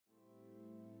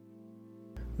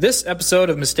This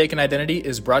episode of Mistaken Identity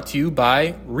is brought to you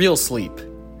by Real Sleep.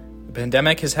 The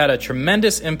pandemic has had a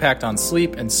tremendous impact on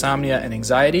sleep, insomnia, and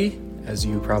anxiety, as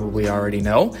you probably already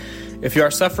know. If you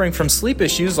are suffering from sleep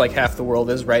issues like half the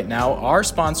world is right now, our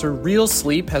sponsor, Real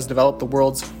Sleep, has developed the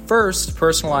world's first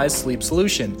personalized sleep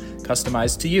solution,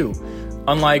 customized to you.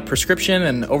 Unlike prescription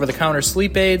and over-the-counter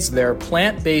sleep aids, their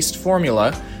plant-based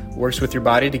formula works with your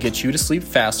body to get you to sleep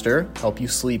faster, help you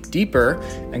sleep deeper,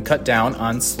 and cut down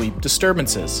on sleep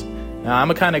disturbances. Now, I'm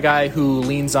a kind of guy who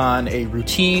leans on a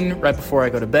routine right before I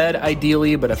go to bed,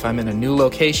 ideally, but if I'm in a new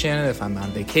location, if I'm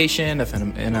on vacation, if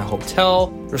I'm in a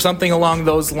hotel, or something along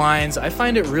those lines, I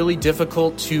find it really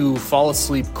difficult to fall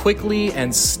asleep quickly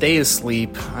and stay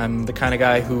asleep. I'm the kind of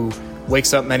guy who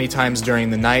wakes up many times during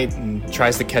the night and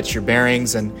tries to catch your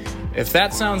bearings, and if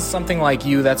that sounds something like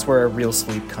you, that's where Real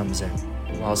Sleep comes in.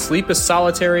 While sleep is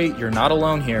solitary, you're not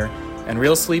alone here, and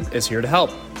Real Sleep is here to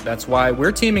help. That's why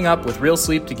we're teaming up with Real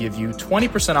Sleep to give you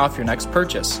 20% off your next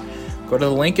purchase. Go to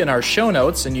the link in our show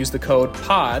notes and use the code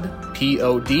POD,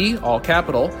 P-O-D, all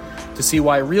capital, to see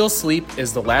why Real Sleep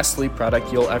is the last sleep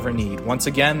product you'll ever need. Once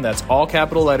again, that's all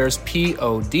capital letters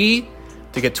P-O-D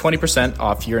to get 20%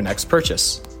 off your next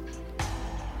purchase.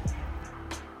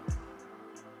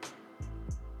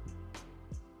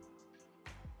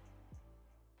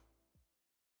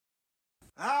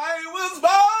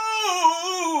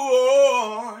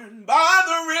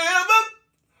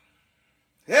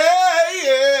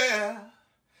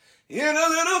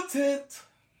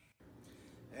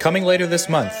 Coming later this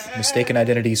month, Mistaken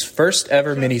Identity's first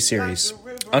ever mini-series,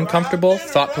 uncomfortable,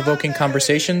 thought-provoking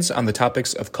conversations on the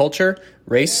topics of culture,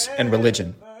 race, and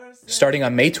religion. Starting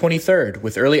on May 23rd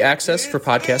with early access for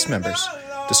podcast members.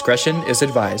 Discretion is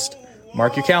advised.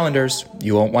 Mark your calendars.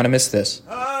 You won't want to miss this.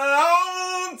 A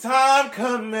long time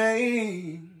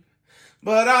coming,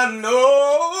 but I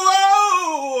know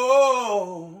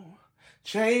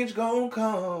change gonna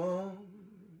come.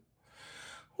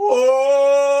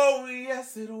 Oh,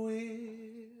 yes, it will.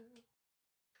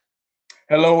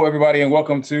 Hello, everybody, and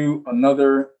welcome to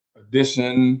another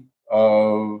edition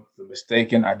of the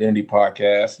Mistaken Identity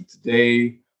Podcast. And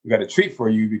today, we got a treat for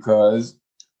you because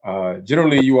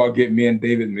generally you all get me and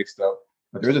David mixed up,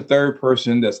 but there's a third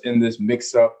person that's in this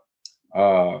mix-up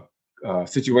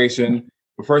situation.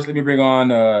 But first, let me bring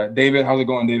on David. How's it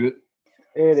going, David?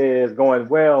 It is going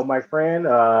well, my friend.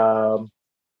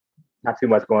 Not too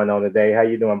much going on today. How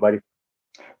you doing, buddy?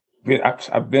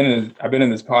 I've been in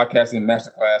this podcasting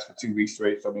masterclass for 2 weeks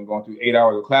straight. So I've been going through 8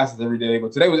 hours of classes every day.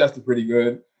 But today was actually pretty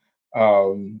good.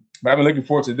 But I've been looking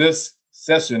forward to this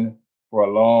session for a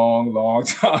long, long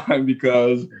time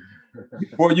because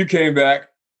before you came back,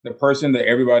 the person that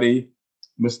everybody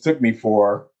mistook me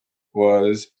for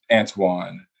was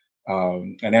Antoine.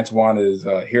 And Antoine is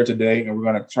here today, and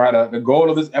we're going to the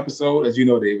goal of this episode, as you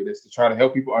know, David, is to try to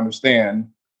help people understand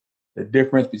the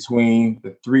difference between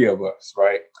the three of us,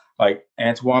 right? Like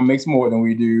Antoine makes more than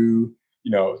we do,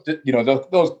 those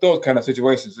kind of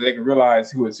situations, so they can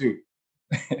realize who is who.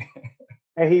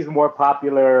 And he's more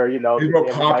popular, He's more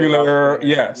popular,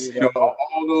 yes. All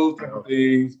those type of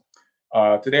things.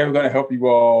 Today we're going to help you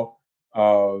all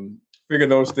figure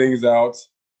those things out.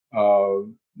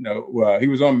 He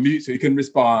was on mute, so he couldn't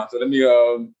respond. So let me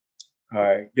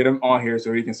get him on here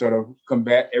so he can sort of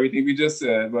combat everything we just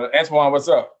said. But Antoine, what's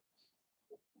up?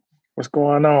 What's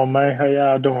going on, man? How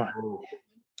y'all doing?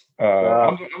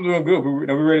 I'm doing good.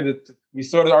 We're ready to. We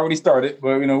sort of already started,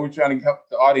 but we're trying to help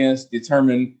the audience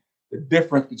determine the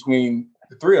difference between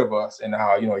the three of us and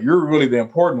how you're really the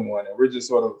important one, and we're just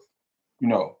sort of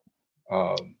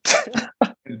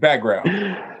his background.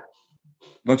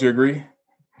 Don't you agree?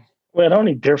 Well, the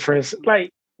only difference,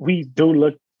 like, we do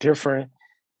look different.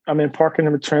 I'm in parking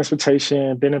and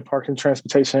transportation. Been in parking and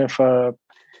transportation for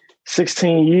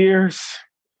 16 years.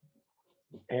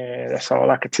 And that's all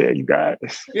I can tell you guys.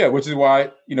 Yeah, which is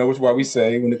why we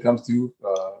say when it comes to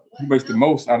who makes the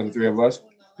most out of the three of us,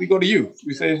 we go to you.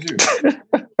 We say it's you.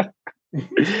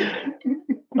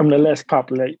 I'm the less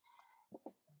popular.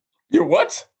 You're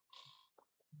what?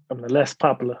 I'm the less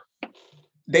popular.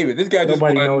 David, this guy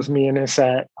Nobody knows me in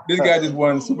inside. This guy just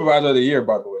won Supervisor of the Year,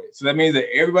 by the way. So that means that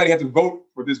everybody has to vote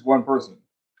for this one person.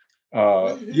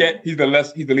 Yet he's the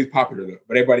least popular though,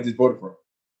 but everybody just voted for him.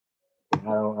 I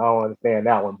don't understand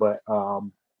that one, but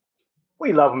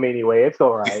we love him anyway. It's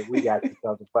all right. We got you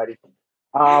something, buddy.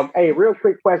 Hey, real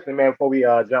quick question, man, before we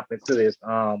jump into this.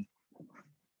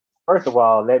 First of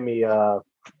all, let me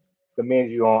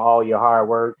commend you on all your hard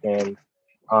work and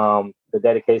the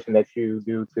dedication that you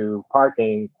do to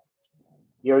parking.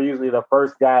 You're usually the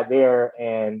first guy there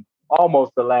and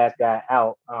almost the last guy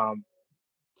out. How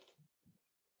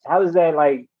does that,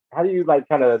 like, how do you like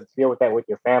kind of deal with that with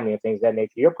your family and things of that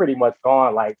nature? You're pretty much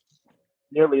gone like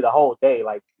nearly the whole day.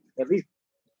 Like at least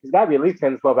it's got to be at least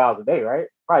 10 to 12 hours a day, right?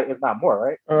 Probably if not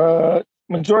more, right?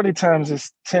 Majority of times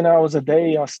it's 10 hours a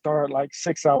day. I start like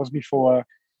 6 hours before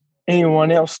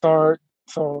anyone else start.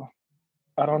 So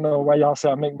I don't know why y'all say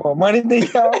I make more money than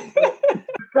y'all.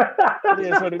 It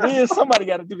is what it is. Somebody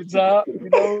got to do the job, you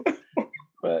know.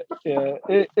 But yeah,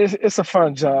 it's a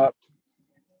fun job.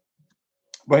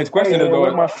 But his question is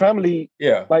with my family,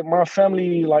 yeah, like my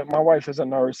wife is a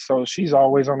nurse, so she's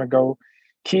always on the go.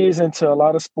 Kids into a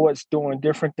lot of sports, doing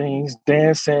different things,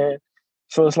 dancing.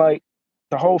 So it's like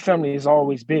the whole family is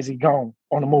always busy, gone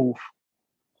on the move.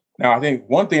 Now, I think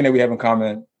one thing that we have in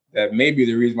common that may be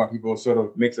the reason why people sort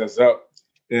of mix us up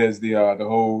is the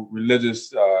whole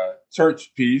religious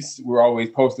church piece. We're always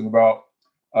posting about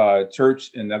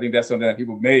church, and I think that's something that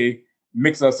people may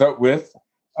mix us up with.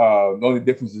 The only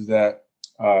difference is that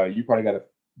you probably got a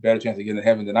better chance of getting to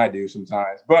heaven than I do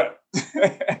sometimes. But so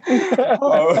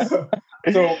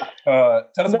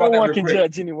tell us about that. No one can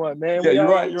judge anyone, man. Yeah, you're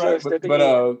right. But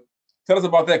tell us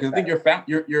about that, because I think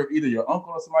you're either your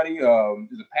uncle or somebody is a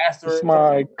pastor. It's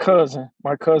my cousin.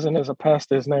 My cousin is a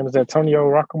pastor. His name is Antonio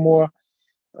Rockamore.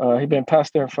 He's been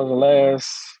pastoring for the last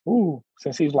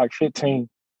since he was like 15,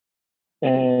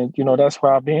 and you know that's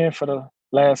where I've been for the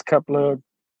last couple of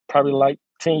probably like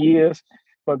 10 years.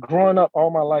 But growing up all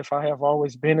my life, I have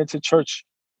always been into church.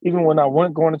 Even when I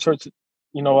wasn't going to church,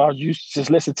 you know, I used to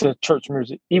just listen to church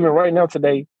music. Even right now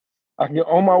today, I can get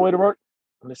on my way to work,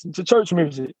 listen to church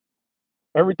music.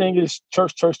 Everything is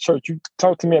church, church, church. You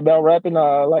talk to me about rapping,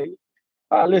 I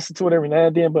listen to it every now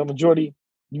and then, but majority,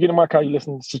 you get in my car, you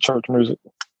listen to church music.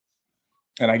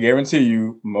 And I guarantee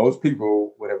you, most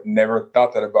people would have never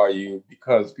thought that about you,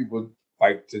 because people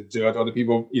like to judge other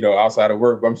people, you know, outside of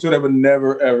work. But I'm sure they would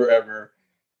never, ever, ever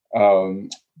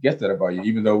guess that about you,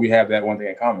 even though we have that one thing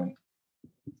in common.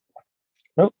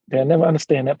 Nope, they'll never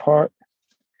understand that part.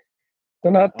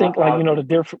 Then I think the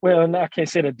difference. Well, I can't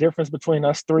say the difference between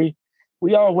us three.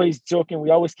 We always joking.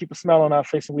 We always keep a smile on our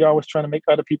face, and we always trying to make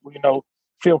other people, you know,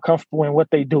 feel comfortable in what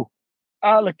they do.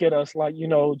 I look at us like, you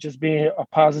know, just being a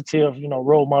positive, you know,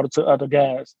 role model to other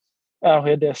guys out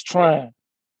here that's trying.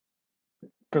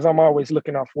 Because I'm always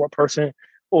looking out for a person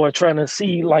or trying to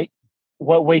see like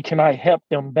what way can I help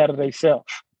them better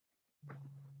themselves.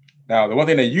 Now, the one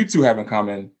thing that you two have in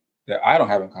common that I don't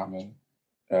have in common,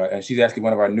 and she's actually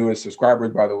one of our newest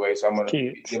subscribers, by the way, so I'm going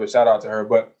to give a shout out to her.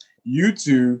 But you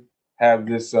two have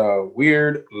this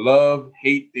weird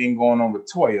love-hate thing going on with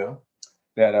Toya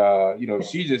that, you know,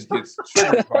 she just gets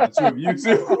triggered by the two of you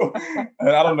two. And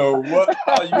I don't know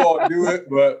how you all do it,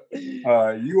 but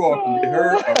you all can get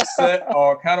her upset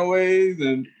all kind of ways.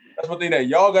 And that's one thing that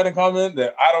y'all got in common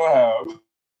that I don't have.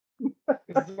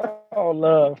 It's all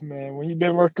love, man. When you've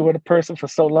been working with a person for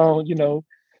so long, you know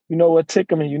what tick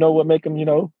them and you know what make them, you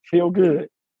know, feel good.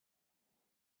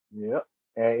 Yep.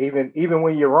 And even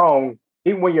when you're wrong,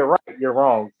 even when you're right, you're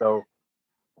wrong. So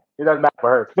it doesn't matter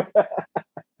for her.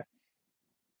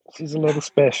 She's a little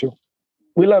special.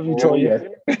 We love you, Toya.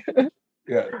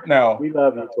 Yeah. Now we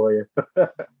love you, Toya.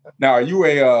 Now, are you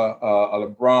a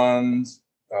LeBron's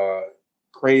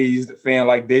crazed fan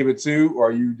like David too, or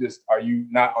are you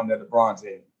not on the LeBron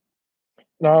team?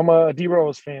 No, I'm a D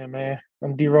Rose fan, man.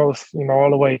 I'm D Rose, you know, all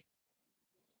the way.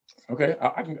 Okay,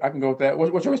 I can go with that.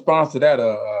 What's your response to that,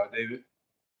 David?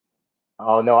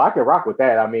 Oh no, I can rock with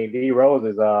that. I mean, D Rose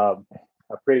is a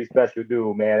pretty special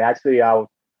dude, man. Actually, I was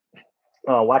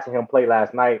watching him play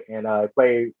last night, and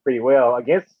played pretty well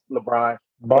against LeBron.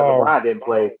 But LeBron didn't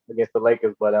play against the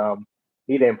Lakers, but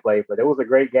he didn't play. But it was a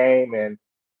great game, and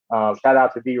shout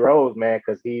out to D Rose, man,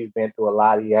 because he's been through a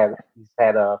lot. He's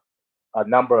had a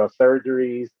number of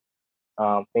surgeries,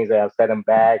 things that have set him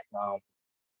back.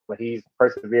 But he's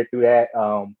persevered through that.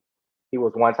 He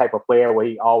was one type of player where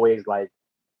he always like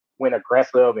went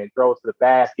aggressive and drove to the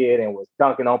basket and was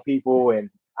dunking on people,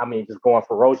 and I mean just going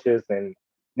ferocious. And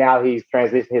now he's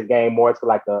transitioned his game more to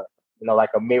like a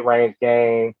mid-range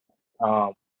game.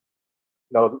 Nice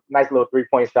little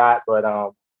 3-point shot,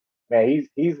 but man,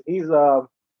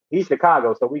 he's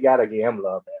Chicago, so we gotta give him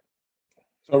love, man.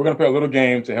 So we're gonna play a little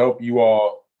game to help you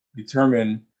all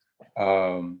determine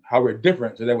how we're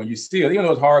different, so that when you see it, even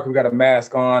though it's hard because we got a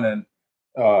mask on and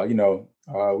we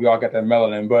all got that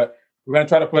melanin, but we're gonna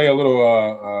try to play a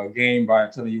little game by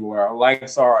telling you what our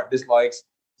likes are, our dislikes,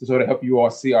 to sort of help you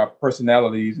all see our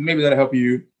personalities. Maybe that'll help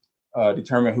you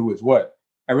determine who is what.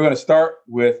 And we're going to start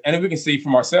with, and if we can see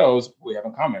from ourselves, we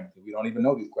haven't commented. We don't even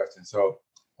know these questions. So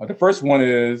the first one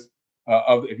is,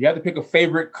 if you had to pick a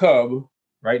favorite Cub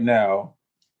right now,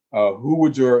 who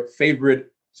would your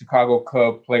favorite Chicago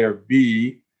Cub player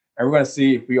be? and we're going to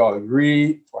see if we all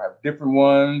agree or have different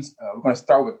ones. We're going to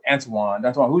start with Antoine.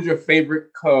 Antoine, who's your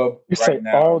favorite Cub You right say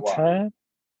now? all time?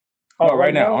 No,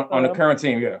 right now on the current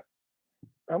team. Yeah.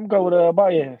 I'm going with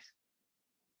Baez.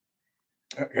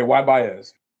 Okay, why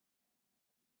Baez?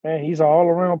 Man, he's an all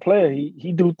around player.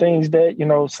 He do things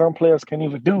that some players can't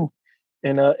even do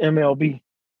in MLB.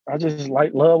 I just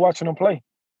love watching him play.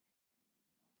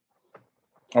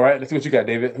 All right, let's see what you got,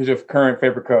 David. Who's your current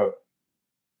favorite Cub?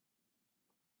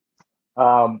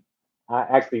 I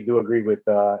actually do agree with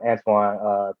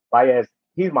Antoine. Baez,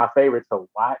 he's my favorite to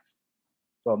watch.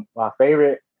 So my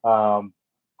favorite on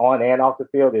and off the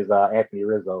field is Anthony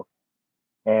Rizzo.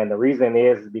 And the reason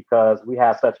is because we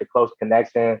have such a close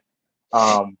connection.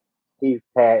 He's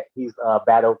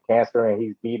battled cancer and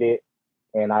he's beat it.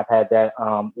 And I've had that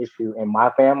issue in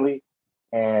my family.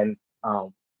 And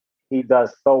he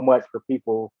does so much for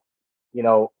people,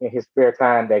 in his spare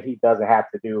time that he doesn't have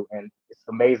to do. And it's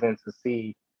amazing to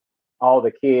see all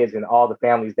the kids and all the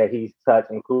families that he's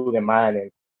touched, including mine.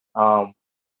 And,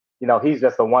 he's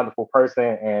just a wonderful person.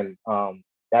 And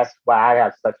that's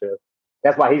why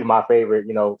that's why he's my favorite,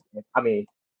 I mean,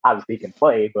 obviously he can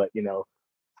play, but,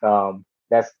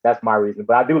 that's my reason.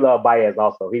 But I do love Baez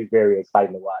also. He's very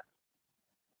exciting to watch.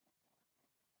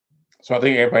 So I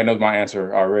think everybody knows my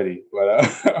answer already, but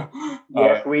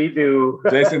yes, we do.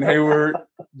 Jason Hayward,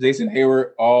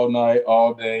 all night,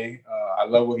 all day. I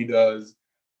love what he does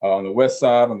on the west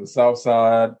side, on the south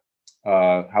side,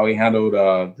 how he handled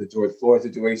the George Floyd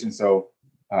situation. So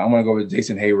I'm going to go with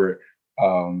Jason Hayward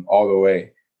all the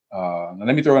way. Now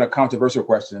let me throw in a controversial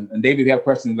question. And David, if you have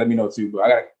questions, let me know too. But I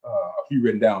got a few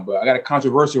written down, but I got a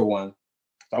controversial one.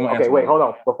 So okay, wait, hold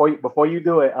on. Before you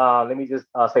do it, let me just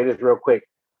say this real quick.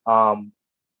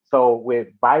 So with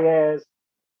Baez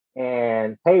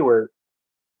and Hayward,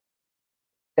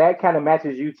 that kind of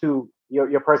matches you to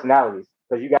your personalities,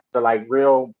 because you guys are like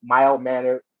real mild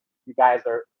mannered. You guys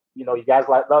are, you guys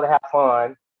love to have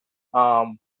fun.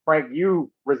 Frank, you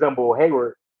resemble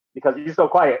Hayward because you're so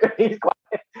quiet. He's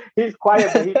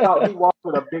quiet, but he walks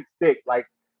with a big stick. Like,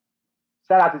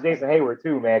 shout out to Jason Hayward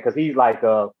too, man, because he's like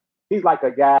a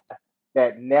guy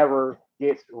that never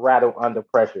gets rattled under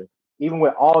pressure. Even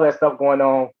with all that stuff going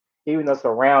on, even the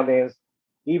surroundings,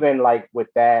 even like with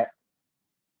that,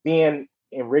 being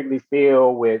in Wrigley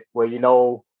Field where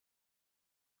the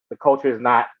culture is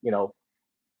not, the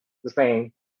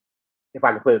same, if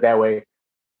I can put it that way.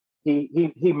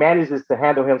 He manages to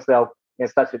handle himself in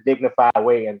such a dignified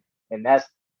way, and that's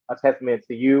a testament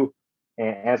to you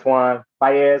and Antoine.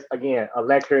 Baez, again,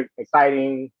 electric,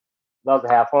 exciting, loves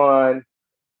to have fun,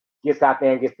 gets out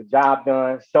there and gets the job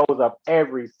done, shows up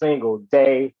every single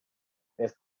day.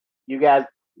 You guys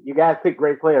pick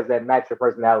great players that match your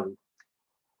personality.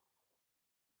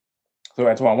 So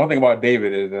Antoine, one thing about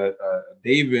David is that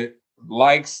David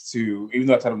likes to, even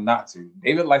though I tell him not to,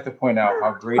 David likes to point out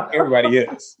how great everybody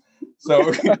is.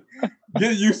 So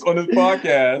get used on this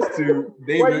podcast to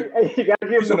David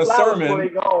preaching a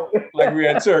sermon like we're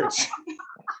at church.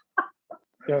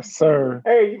 Yes, sir.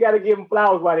 Hey, you got to give them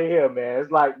flowers while they're here, man.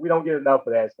 It's like we don't get enough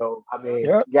of that. So, I mean,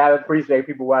 You got to appreciate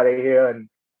people while they're here. And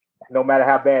no matter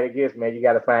how bad it gets, man, you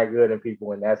got to find good in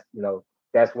people. And that's,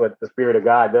 that's what the Spirit of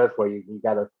God does for you. You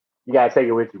got to take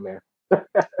it with you, man.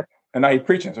 And now he's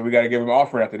preaching, so we got to give him an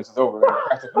offering after this is over.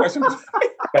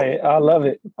 Hey, I love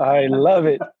it.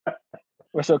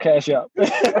 What's your cash out?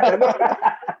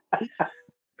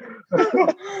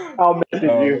 I'll message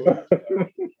you.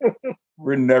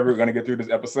 We're never going to get through this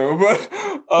episode, but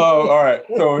all right.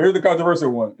 So here's the controversial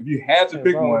one. If you had to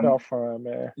pick one, fun,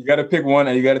 man. You got to pick one,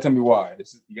 and you got to tell me why.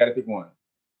 You got to pick one: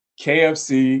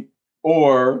 KFC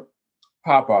or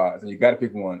Popeyes, and you got to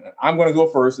pick one. I'm going to go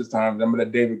first this time. Then I'm going to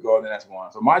let David go, and then that's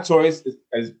one. So my choice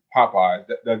is Popeyes.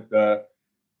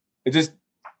 It's just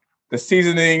the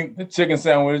seasoning, the chicken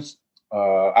sandwich.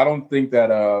 I don't think that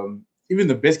even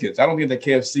the biscuits. I don't think that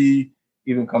KFC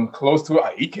even comes close to it.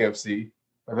 I eat KFC.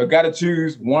 If I got to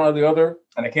choose one or the other,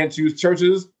 and I can't choose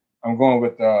churches, I'm going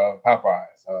with Popeyes.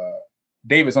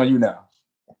 David, it's on you now.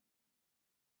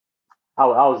 I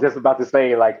was just about to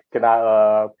say, like, can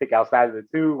I pick outside of the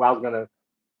two? I was going to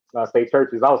say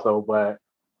churches also, but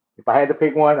if I had to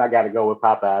pick one, I got to go with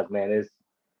Popeyes, man.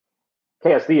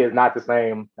 KFC is not the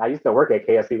same. I used to work at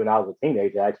KFC when I was a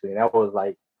teenager, actually, and that was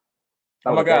like,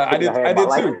 oh my God, I did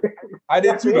too. I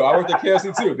did too, though. I worked at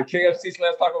KFC too. The KFC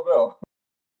 / Taco Bell.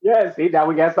 Yeah, see, now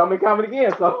we got something in common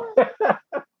again. So,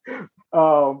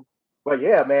 but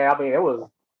yeah, man, I mean, it was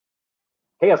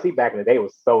KFC back in the day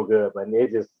was so good, but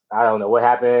it just, I don't know what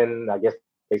happened. I guess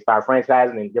they started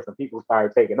franchising and different people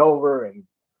started taking over, and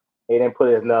they didn't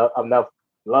put enough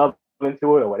love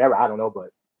into it or whatever. I don't know, but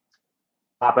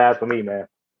Popeyes for me, man.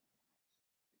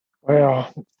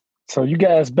 Well, so you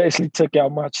guys basically took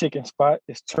out my chicken spot.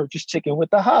 It's Church's Chicken with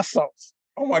the hot sauce.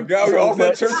 Oh my God, we all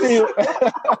said churches.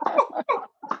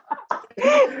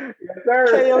 Yes, sir.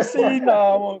 KFC, no,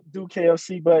 I won't do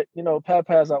KFC, but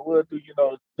Popeyes I will do.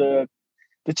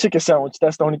 The chicken sandwich.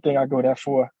 That's the only thing I go there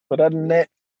for. But other than that,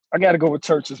 I got to go with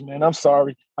Church's, man. I'm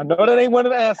sorry. I know that ain't one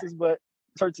of the answers, but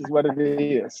Church is what it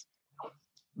is.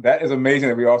 That is amazing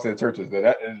that we all said churches.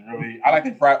 That is really. I like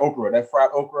the fried okra. That fried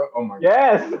okra. Oh my God.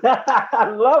 Yes, I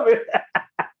love it.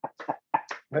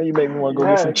 Now you make me want to go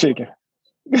get some chicken.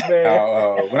 When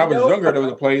I was younger, there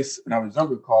was a place when I was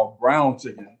younger called Brown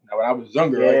Chicken. Now, when I was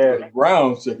younger, it was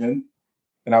brown chicken,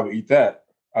 and I would eat that.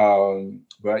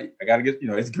 But I got to get,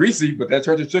 it's greasy, but that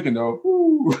Church's Chicken, though.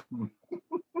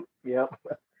 Yep.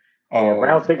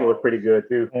 Brown chicken was pretty good,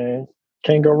 too. Man,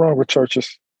 can't go wrong with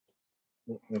Church's.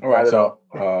 All right, so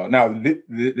now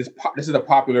this is a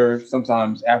popular,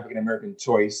 sometimes African-American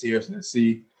choice here in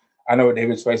Tennessee. I know what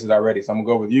David's choice is already, so I'm going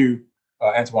to go with you,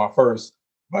 Antoine, first.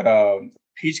 But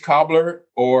peach cobbler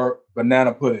or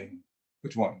banana pudding?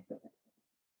 Which one?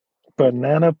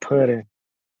 Banana pudding.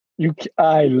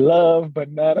 I love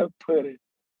banana pudding.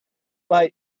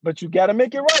 But you got to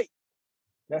make it right.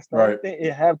 That's the only thing.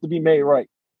 It have to be made right.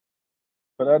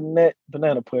 But other than that,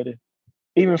 banana pudding.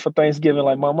 Even for Thanksgiving,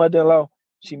 like my mother-in-law,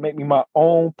 she make me my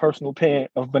own personal pan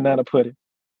of banana pudding.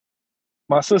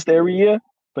 My sister every year,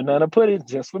 banana pudding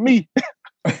just for me.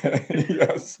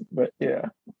 Yes. But yeah.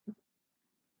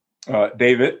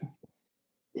 David?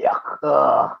 Yeah.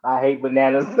 I hate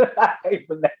bananas. I hate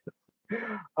bananas.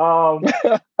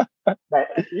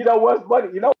 You know what's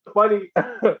funny?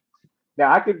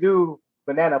 Now I could do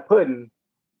banana pudding.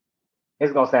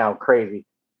 It's gonna sound crazy,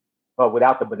 but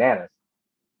without the bananas.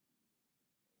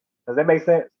 Does that make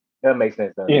sense? That makes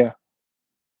sense. Yeah.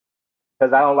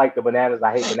 Because I don't like the bananas.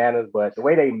 I hate bananas, but the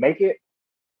way they make it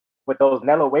with those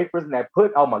Nella wafers and that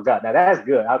oh my God, now that's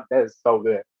good. That is so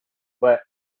good. But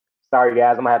sorry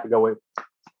guys, I'm gonna have to go with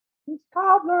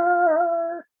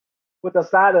cobbler with a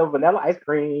side of vanilla ice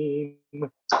cream.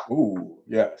 Ooh,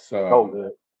 yes. So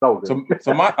good. So good.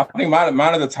 So I think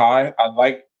mine is a tie. I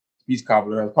like peach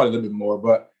cobbler. Probably a little bit more,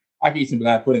 but I can eat some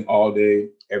banana pudding all day,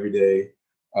 every day.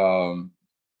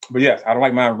 But yes, I don't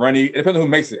like mine runny. It depends on who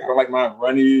makes it. I don't like mine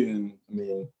runny, and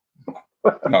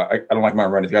I don't like mine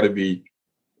runny. It's got to be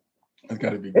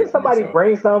good. Did somebody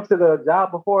bring some to the job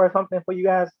before or something for you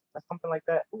guys? Or something like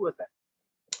that? Who was that?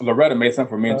 Loretta made something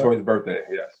for me and Tori's birthday.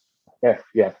 Yes.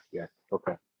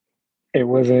 Okay. It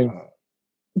wasn't.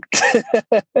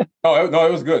 No,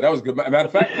 it was good. That was good. Matter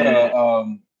of fact,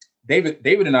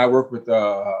 David and I work with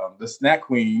the Snack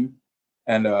Queen.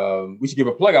 And we should give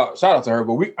a shout out to her.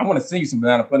 But I want to send you some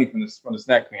banana pudding from the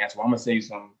Snack Queen. So I'm gonna send you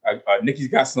some. Nikki's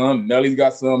got some. Nellie's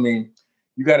got some. I mean,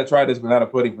 you got to try this banana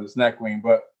pudding from the Snack Queen.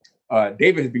 But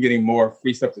David has been getting more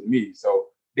free stuff than me. So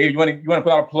David, you want to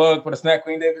put out a plug for the Snack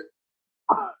Queen, David?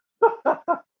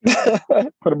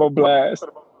 Put him on blast.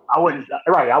 I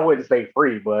wouldn't say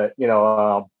free, but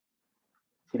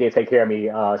she did take care of me.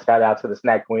 Shout out to the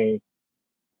Snack Queen.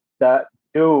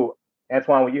 Dude.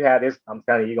 Antoine, when you have this, I'm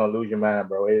telling you, you're going to lose your mind,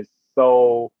 bro. It's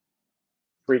so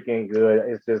freaking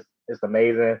good. It's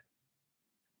amazing.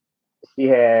 She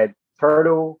had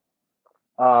turtle,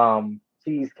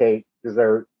 cheesecake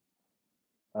dessert,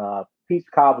 peach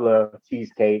cobbler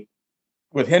cheesecake.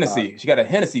 With Hennessy. She got a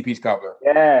Hennessy peach cobbler.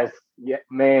 Yes. Yeah,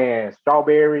 man.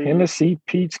 Strawberry. Hennessy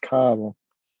peach cobbler.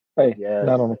 Hey, yes.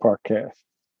 Not on the podcast.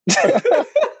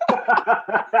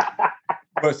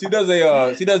 But she does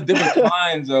different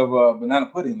kinds of banana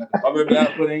pudding, like a strawberry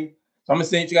banana pudding. So I'm gonna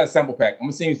send you got a sample pack. I'm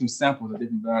gonna send you some samples of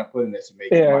different banana pudding that she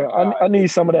makes. Yeah, I need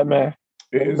some of that, man.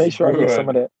 Make sure I get some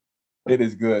of that. It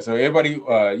is good. So everybody,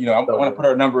 I want to put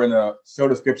her number in the show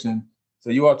description.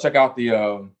 So you all check out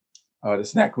the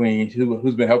Snack Queen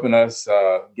who's been helping us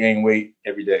gain weight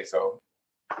every day. So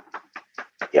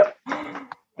yep.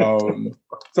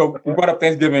 So we brought up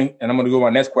Thanksgiving, and I'm going to go to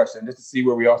my next question just to see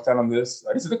where we all stand on this.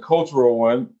 This is a cultural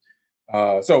one.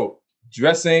 So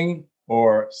dressing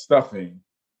or stuffing?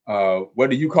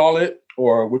 What do you call it,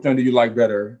 or which one do you like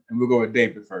better? And we'll go with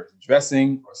David first.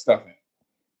 Dressing or stuffing?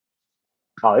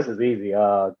 Oh, this is easy.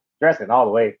 Dressing all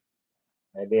the way,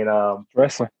 and then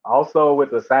dressing also with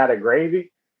the side of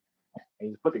gravy. And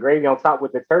you put the gravy on top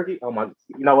with the turkey. Oh my!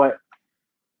 You know what?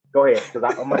 Go ahead,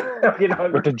 because I'm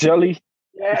with the jelly.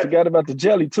 Yeah, I forgot about the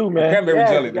jelly too, man. The cranberry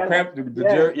jelly. The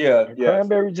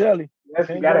cranberry jelly. Yes,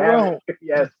 you gotta have it.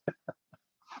 Yes,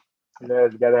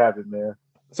 you gotta have it, man.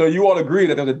 So you all agree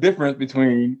that there's a difference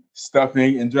between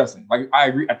stuffing and dressing? Like I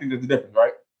agree. I think there's a difference,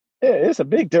 right? Yeah, it's a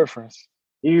big difference.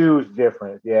 Huge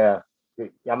difference. Yeah,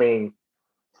 I mean,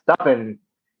 stuffing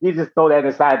you just throw that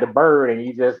inside the bird and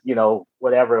you just,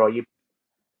 whatever, or you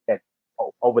that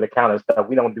over the counter stuff.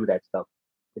 We don't do that stuff.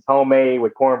 It's homemade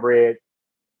with cornbread,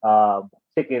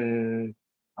 chicken,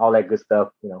 all that good stuff,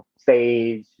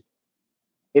 sage.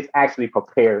 It's actually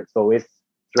prepared, so it's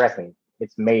dressing.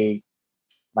 It's made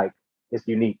like it's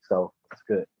unique, so it's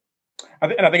good. I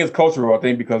think it's cultural. I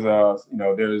think because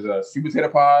there's a sweet potato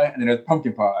pie and then there's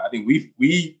pumpkin pie. I think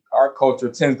our culture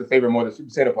tends to favor more the sweet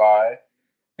potato pie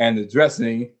and the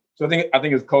dressing. So I think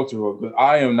it's cultural because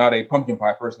I am not a pumpkin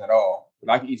pie person at all.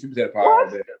 But I can eat sweet potato pie all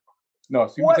day. No,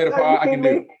 sweet potato pie I can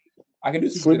do. I can do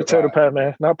sweet potato pie,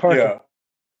 man. Not pumpkin. Yeah.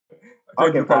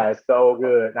 Pumpkin pie is so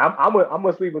good. I'm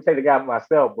a sweet potato guy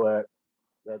myself, but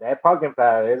that pumpkin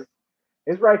pie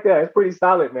is right there. It's pretty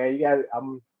solid, man.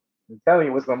 I'm telling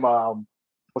you, with some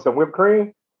whipped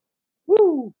cream.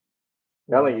 Woo!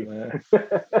 Telling you.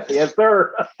 Yes,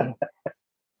 sir. All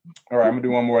right, I'm gonna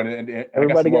do one more. And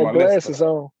everybody got glasses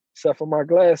on, except for my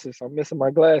glasses. I'm missing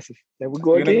my glasses. There we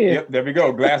go again. Yep, there we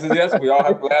go. Glasses, yes. We all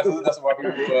have glasses. That's why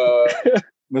people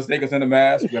mistake us in the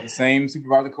mask. We got the same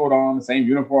supervisor coat on, the same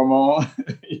uniform on.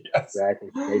 Yes. Exactly.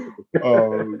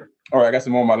 All right, I got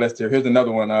some more on my list here. Here's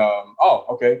another one.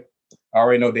 Okay. I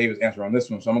already know David's answer on this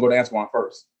one, so I'm gonna go to Antoine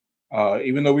first.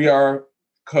 Even though we are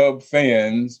Cub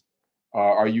fans,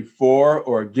 are you for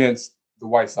or against the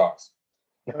White Sox?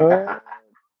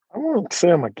 I won't say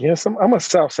I'm against them. I'm a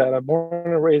South Side. I'm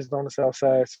born and raised on the South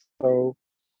Side, so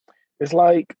it's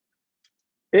like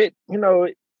it.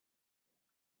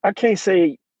 I can't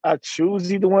say I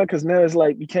choose either one because now it's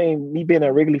like became me being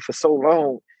at Wrigley for so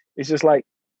long. It's just like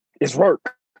it's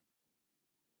work.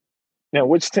 Now,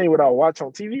 which team would I watch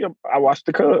on TV? I watch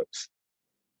the Cubs.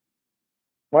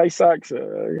 White Sox,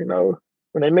 when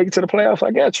they make it to the playoffs,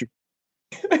 I got you.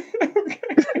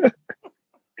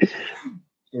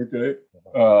 Okay.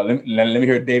 Let me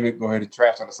hear David go ahead and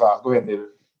trash on the Sox. Go ahead, David.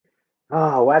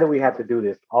 Oh, why do we have to do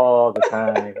this all the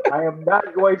time? I am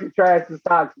not going to trash the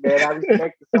Sox, man. I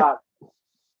respect the Sox.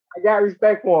 I got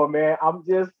respect for them, man. I'm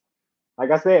just,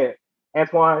 like I said,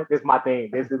 Antoine, this is my thing.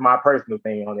 This is my personal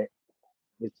thing on it.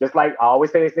 It's just like I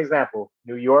always say this example: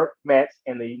 New York Mets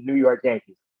and the New York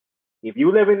Yankees. If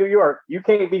you live in New York, you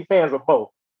can't be fans of both.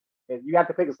 And you have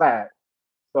to pick a side.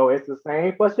 So it's the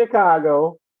same for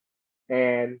Chicago.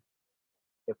 And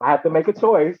if I have to make a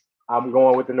choice, I'm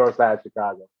going with the North Side of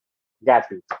Chicago. Got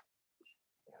to.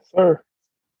 Yes, sir.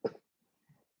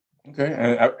 Okay.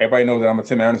 And everybody knows that I'm a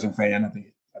Tim Anderson fan. I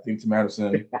think Tim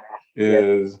Anderson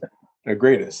is the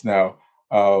greatest. Now,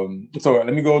 so let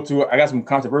me go to, I got some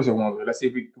controversial ones. Let's see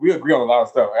if we agree on a lot of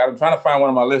stuff. I'm trying to find one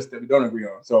on my list that we don't agree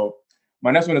on. So my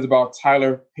next one is about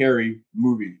Tyler Perry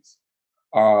movies.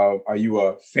 Are you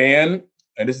a fan?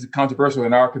 And this is controversial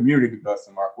in our community because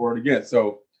some are for it again.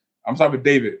 So I'm starting with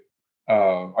David.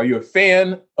 Are you a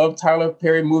fan of Tyler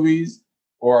Perry movies?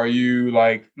 Or are you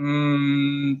like,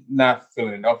 not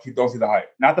feeling it? Don't see the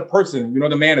hype. Not the person.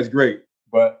 The man is great.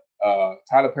 But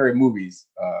Tyler Perry movies,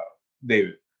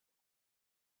 David.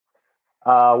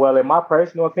 Well, in my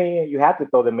personal opinion, you have to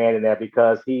throw the man in there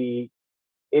because it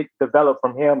developed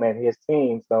from him and his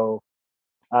team. So,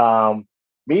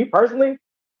 me personally,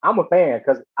 I'm a fan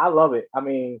because I love it. I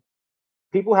mean,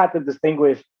 people have to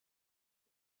distinguish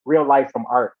real life from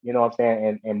art, you know what I'm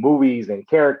saying? And movies and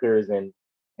characters and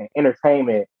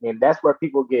entertainment. And that's where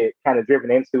people get kind of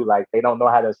driven into, like, they don't know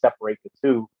how to separate the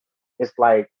two. It's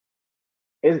like,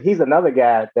 he's another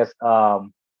guy that's off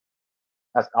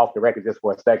the record just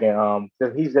for a second.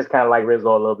 He's just kind of like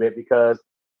Rizzo a little bit because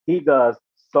he does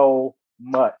so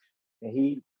much and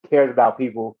he cares about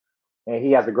people and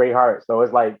he has a great heart. So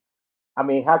it's like, I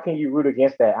mean, how can you root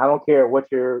against that? I don't care what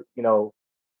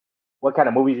what kind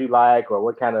of movies you like or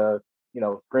what kind of,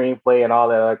 screenplay and all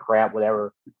that other crap,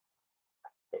 whatever.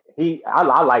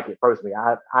 I like it personally.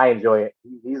 I enjoy it.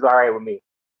 He's all right with me.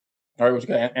 All right, what you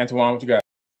got, Antoine? What you got?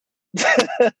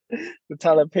 The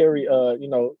Tyler Perry,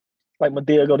 like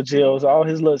Madea go to jails, all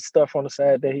his little stuff on the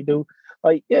side that he do.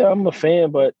 Like, yeah, I'm a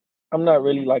fan, but I'm not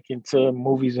really like into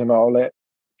movies and all that.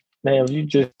 Man, if you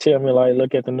just tell me like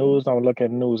look at the news, I'm look at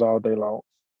the news all day long.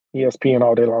 ESPN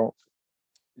all day long.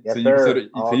 Yes, so you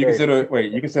sir.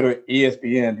 you consider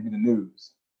ESPN to be the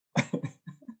news.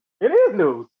 It is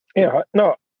news. Yeah,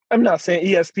 no, I'm not saying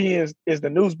ESPN is the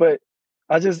news, but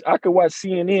I could watch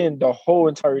CNN the whole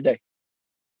entire day.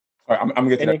 All right, I'm gonna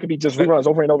get to and that. it could be just reruns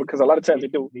over and over because a lot of times they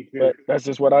do. But that's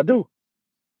just what I do.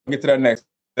 I'll get to that next.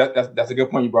 That's a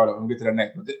good point you brought up. I'm gonna get to that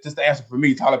next. But just the answer for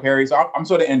me, Tyler Perry. So I'm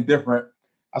sort of indifferent.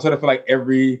 I sort of feel like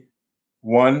every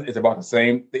one is about the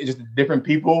same. It's just different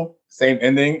people, same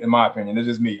ending, in my opinion. It's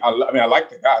just me. I like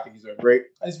the guy. I think he's great.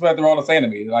 I just feel like they're all the same to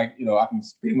me. Like, I can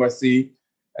pretty much see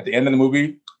at the end of the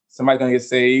movie, somebody's gonna get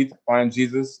saved, find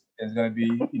Jesus, and it's gonna be,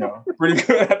 pretty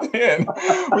good at the end.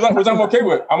 Which I'm okay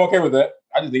with. I'm okay with that.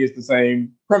 I just think it's the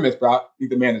same premise, but I think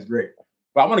the man is great.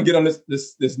 But I want to get on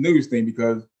this news thing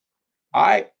because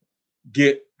I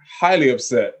get highly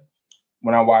upset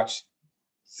when I watch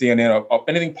CNN or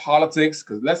anything politics,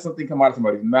 because let something come out of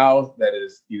somebody's mouth that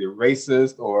is either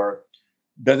racist or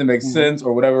doesn't make sense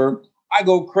or whatever. I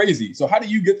go crazy. So how do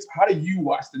you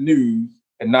watch the news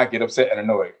and not get upset and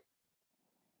annoyed?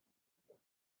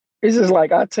 It's just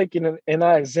like I take it and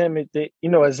I examine the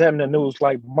news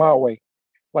like my way.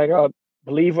 Like I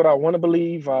believe what I want to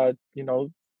believe. I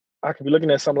could be looking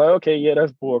at something like, okay, yeah,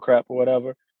 that's bull crap or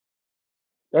whatever.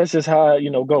 That's just how I,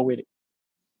 go with it.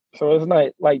 So it's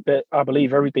not like that I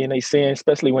believe everything they saying,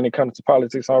 especially when it comes to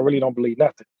politics. I really don't believe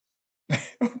nothing.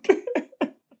 Okay.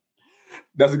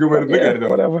 That's a good way to look at it, though.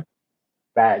 Whatever.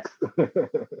 Facts.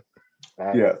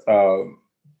 Yes. All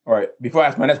right. Before I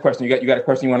ask my next question, you got a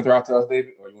question you want to throw out to us,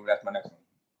 David, or you want to ask my next one?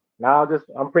 No,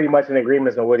 I'm pretty much in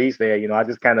agreement on what he said. I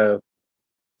just kind of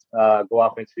go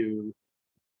off into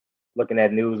looking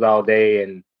at news all day,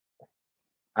 and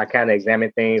I kind of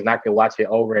examine things, and I can watch it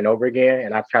over and over again,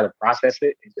 and I try to process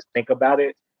it and just think about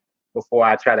it before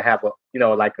I try to have a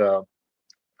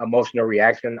emotional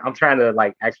reaction. I'm trying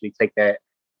to actually take that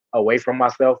away from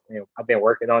myself, and I've been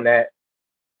working on that.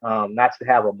 Not to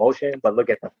have emotion, but look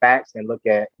at the facts and look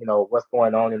at what's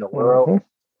going on in the world,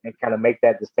 and kind of make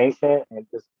that distinction. And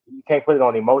just you can't put it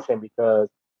on emotion because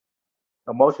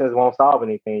emotions won't solve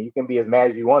anything. You can be as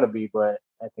mad as you want to be, but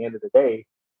at the end of the day,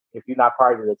 if you're not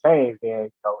part of the change, then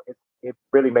it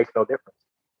really makes no difference.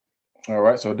 All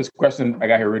right. So this question I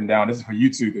got here written down. This is for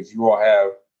you two because you all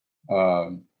have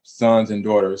sons and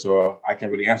daughters, so I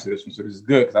can't really answer this one. So this is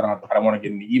good because I don't want to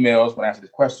get any emails when I answer this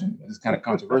question. It's kind of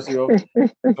controversial.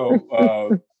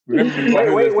 So wait.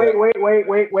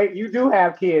 You do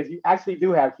have kids. You actually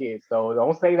do have kids. So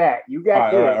don't say that. You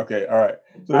got kids. All right.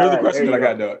 So here's the question that I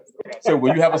got done. So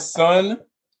when you have a son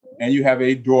and you have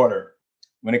a daughter,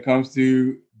 when it comes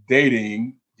to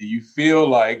dating, do you feel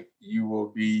like you will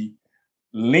be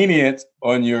lenient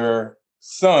on your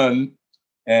son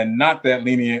and not that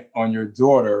lenient on your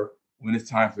daughter when it's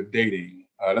time for dating?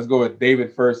 Let's go with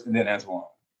David first and then Antoine.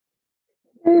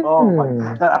 Oh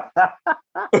my God.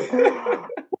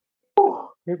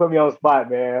 You put me on the spot,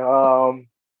 man.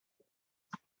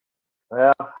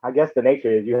 Well, I guess the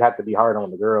nature is you have to be hard on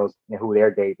the girls and who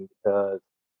they're dating because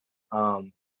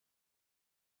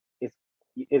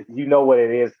it's what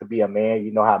it is to be a man.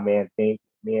 You know how men think,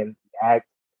 men act,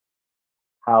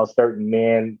 how certain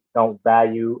men don't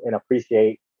value and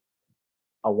appreciate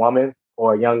a woman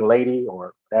or a young lady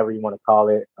or whatever you want to call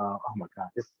it. Oh my God,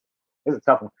 this is a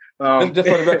tough one. Just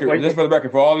for the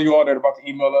record, for all of you all that are about to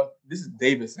email us, this is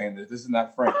David saying this. This is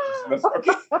not Frank.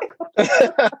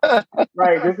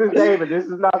 Right, this is David. This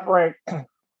is not Frank.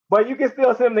 But you can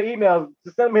still send him the emails.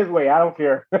 Just send them his way. I don't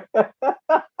care. But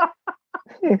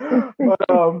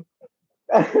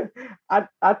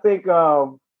I think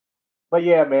but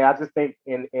yeah, man, I just think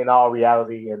in all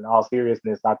reality and all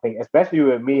seriousness, I think especially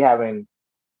with me having,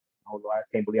 I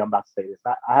can't believe I'm about to say this.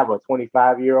 I have a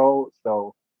 25-year-old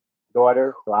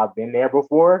daughter, so I've been there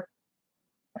before.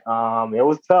 It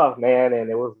was tough, man, and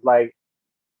it was like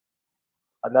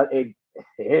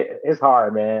it's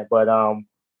hard, man. But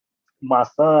my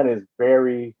son is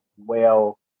very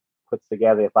well put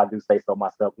together, if I do say so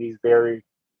myself. He's very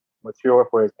mature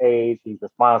for his age. He's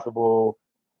responsible.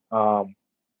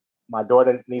 My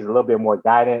daughter needs a little bit more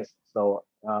guidance. So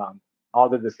all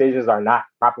the decisions are not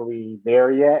properly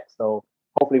there yet. So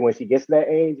hopefully when she gets to that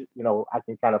age, I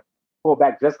can kind of pull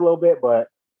back just a little bit. But,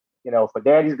 for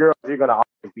daddy's girls, you're going to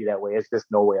always be that way. It's just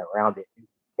no way around it. You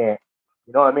can't,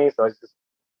 you know what I mean? So it's just,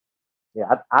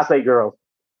 I say girls.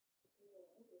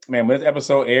 Man, when this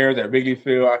episode airs at Wrigley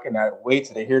Field, I cannot wait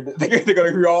till they hear this. They're going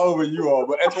to hear all over you all.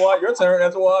 But Antoine, your turn.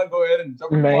 Antoine, go ahead and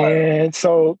jump in. Man,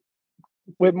 so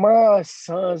with my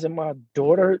sons and my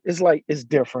daughter, it's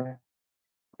different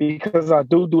because I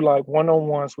do like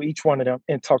one-on-ones with each one of them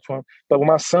and talk to them. But with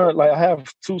my son, I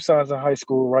have two sons in high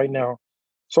school right now.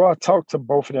 So I talk to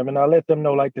both of them and I let them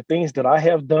know the things that I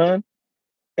have done.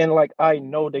 And I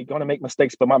know they're going to make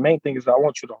mistakes. But my main thing is I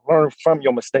want you to learn from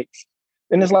your mistakes.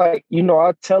 And it's I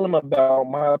tell them about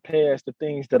my past, the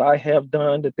things that I have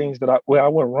done, the things that where I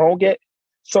went wrong at.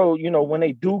 So, when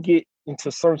they do get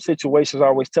into certain situations, I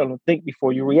always tell them, think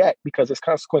before you react because there's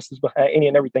consequences behind any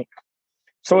and everything.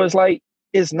 So it's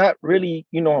it's not really,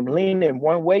 I'm leaning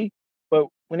one way, but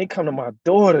when it comes to my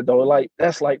daughter though,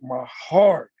 that's my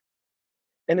heart.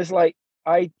 And it's I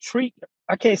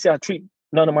can't say I treat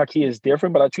none of my kids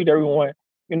different, but I treat everyone,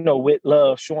 with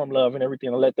love, show them love and everything,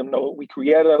 and let them know we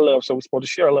created our love, so we're supposed to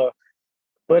share love.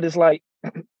 But it's like,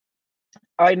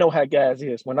 I know how guys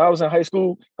is. When I was in high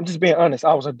school, I'm just being honest,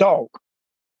 I was a dog.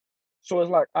 So it's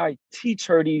like I teach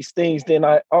her these things, then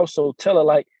I also tell her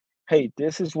like, hey,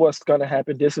 this is what's gonna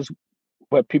happen. This is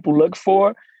what people look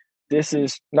for. This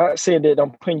is not saying that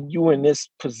I'm putting you in this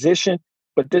position,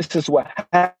 but this is what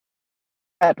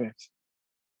happens.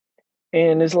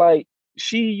 And it's like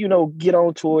she, get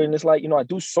on to it, and it's like, I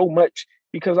do so much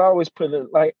because I always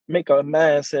make a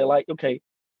mindset like, okay,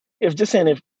 if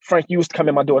Frank, you was to come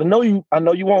at my daughter, I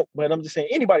know you won't, but I'm just saying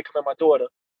anybody come at my daughter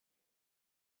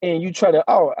and you try to,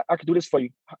 I can do this for you.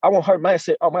 I want her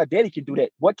mindset, my daddy can do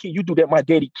that. What can you do that my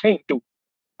daddy can't do?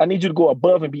 I need you to go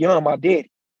above and beyond my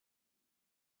daddy.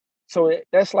 So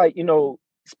that's like,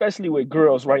 especially with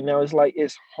girls right now, it's like,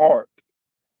 it's hard.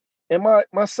 And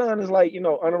my son is like,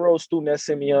 honor roll student at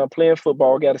Simeon, playing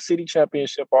football, got a city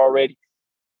championship already.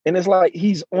 And it's like,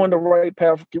 he's on the right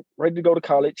path, ready to go to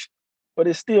college. But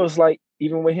it still is like,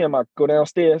 even with him, I go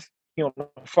downstairs, he on the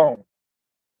phone.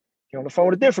 He on the phone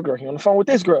with a different girl. He on the phone with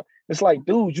this girl. It's like,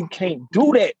 dude, you can't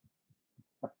do that.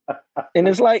 And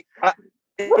it's like,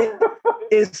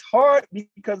 it's hard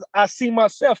because I see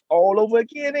myself all over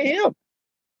again in him.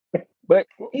 But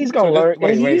he's gonna learn.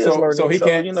 So he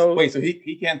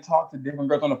can't talk to different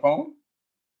girls on the phone.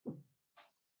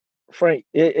 Frank,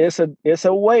 it's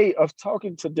a way of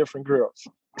talking to different girls,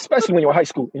 especially when you're in high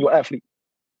school and you're an athlete.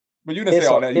 But you didn't say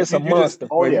all that. It's a monster.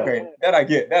 Okay, that I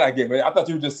get. But I thought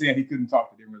you were just saying he couldn't talk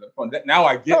to different girls on the phone. Now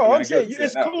I get. No, I'm saying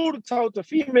it's cool to talk to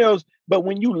females, but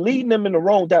when you lead them in the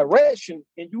wrong direction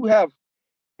and you have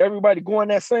everybody going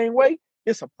that same way,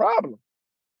 it's a problem.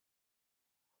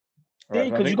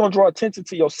 Because you're gonna draw attention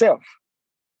to yourself.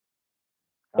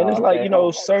 And it's like,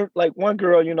 certain, like one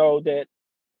girl, that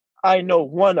I know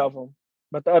one of them,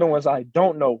 but the other ones I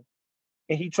don't know.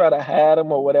 And he try to hide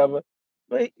them or whatever.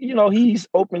 But he's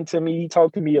open to me. He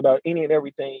talked to me about any and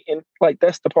everything. And like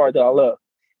that's the part that I love.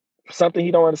 Something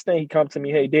he don't understand, he come to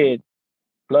me, hey, Dad,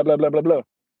 blah, blah, blah, blah, blah.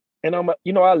 And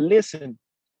I listen.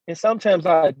 And sometimes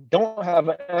I don't have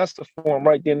an answer for him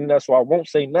right then and there, so I won't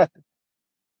say nothing.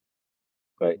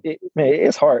 But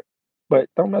it's hard. But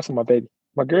don't mess with my baby.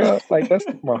 My girl, like that's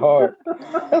my heart.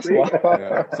 That's my heart.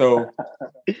 Yeah. So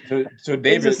David,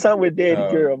 it's just something with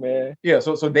daddy girl, man. Yeah.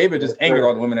 So David just angered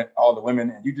all the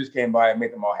women, and you just came by and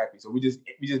made them all happy. So we just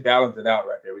balanced it out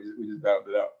right there. We just balanced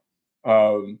it out.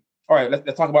 All right.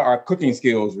 Let's talk about our cooking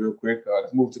skills real quick.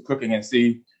 Let's move to cooking and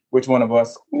see which one of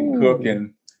us can cook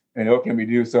and what can we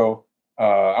do. So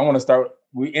I want to start.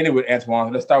 We ended with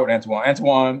Antoine. Let's start with Antoine.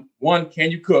 Antoine, one, can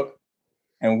you cook?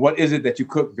 And what is it that you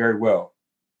cook very well?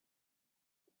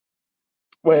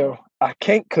 Well, I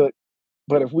can't cook,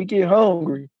 but if we get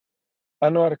hungry, I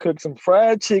know how to cook some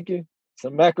fried chicken,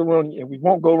 some macaroni, and we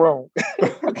won't go wrong.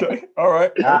 Okay. All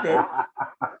right. Okay.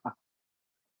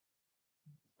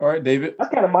 All right, David. That's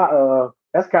kind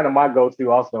of my go-to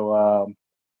also.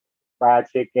 Fried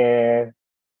chicken.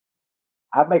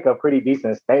 I make a pretty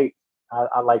decent steak.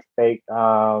 I like steak.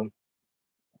 I'm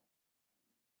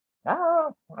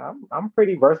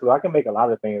pretty versatile. I can make a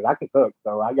lot of things. I can cook,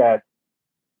 so I got.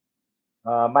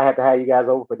 Might have to have you guys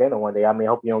over for dinner one day. I mean,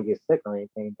 hope you don't get sick or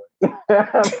anything. But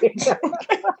okay,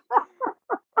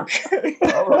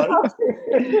 all right.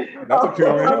 That's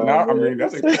appealing.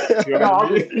 That's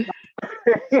appealing.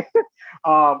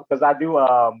 Because I do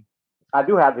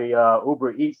have the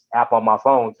Uber Eats app on my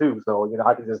phone too, so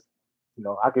I can just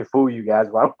I can fool you guys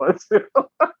if I want to.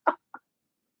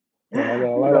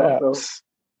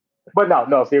 But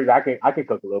no, seriously, I can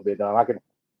cook a little bit though. I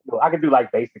can do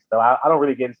like basic stuff. I don't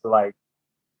really get into like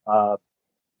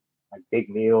big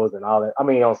meals and all that. I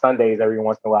mean, on Sundays every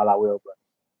once in a while I will, but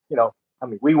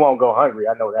we won't go hungry.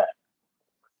 I know that.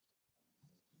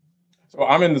 So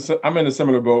I'm in the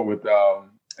similar boat with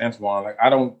Antoine. Like I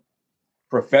don't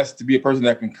profess to be a person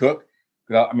that can cook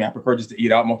because I prefer just to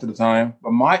eat out most of the time.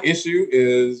 But my issue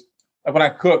is like when I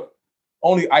cook,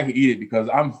 only I can eat it because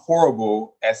I'm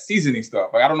horrible at seasoning stuff.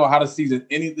 Like I don't know how to season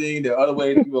anything the other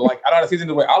way people like. I don't know how to season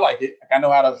the way I like it. Like, I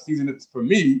know how to season it for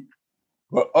me,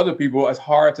 but other people it's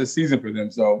hard to season for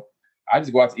them. So I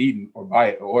just go out to eat or buy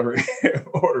it or order it.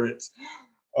 Order it.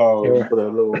 Put a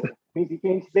little pinky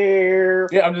pinch there.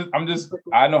 Yeah, I'm just.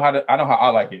 I know how I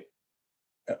like it.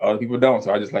 Other people don't,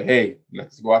 so I just like, hey,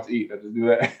 let's go out to eat. Let's just do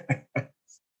that.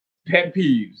 Pet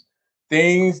peeves,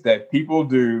 things that people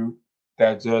do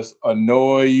that just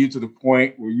annoy you to the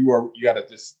point where you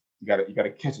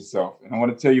gotta catch yourself. And I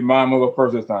want to tell you mine. I'm gonna go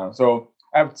first this time. So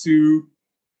I have two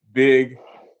big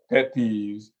pet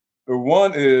peeves. The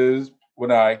one is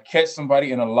when I catch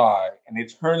somebody in a lie and they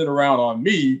turn it around on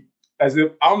me as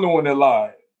if I'm the one that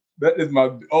lied. That is my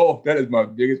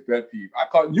biggest pet peeve. I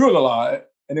caught you in a lie,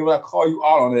 and then when I call you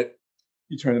out on it,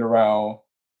 you turn it around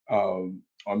on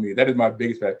me. That is my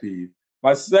biggest pet peeve.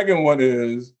 My second one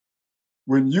is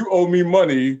when you owe me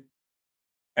money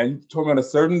and you told me on a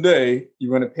certain day you're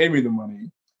going to pay me the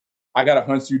money, I got to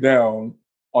hunt you down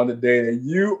on the day that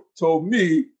you told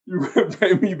me you were going to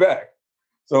pay me back.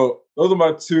 So those are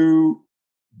my two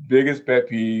biggest pet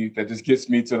peeves that just gets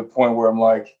me to the point where I'm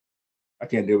like, I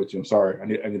can't deal with you. I'm sorry. I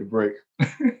need a break.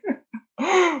 We're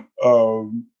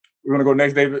gonna go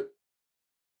next, David.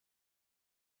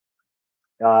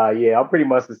 Yeah, I'm pretty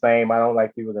much the same. I don't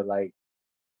like people that like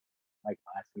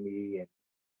asking me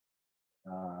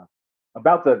and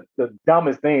about the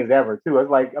dumbest things ever too. It's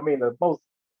like, I mean, the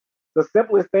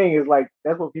simplest thing is like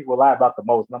that's what people lie about the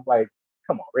most. And I'm like,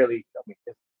 come on, really? I mean,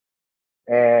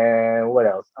 and what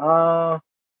else?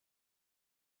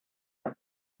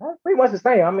 Pretty much the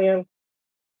same. I mean,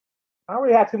 I don't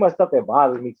really have too much stuff that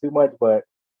bothers me too much, but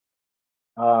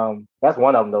that's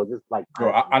one of them though. Just like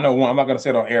I know one. I'm not gonna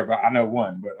say it on air, but I know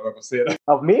one. But I'm gonna say it.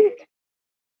 Of me?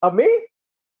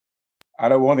 I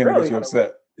know one thing that Really? gets you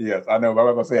upset. Yes, I know, but I'm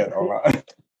not gonna say it. All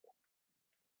right.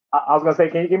 I was gonna say,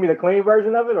 can you give me the clean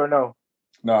version of it or no?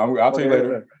 No, I'll tell you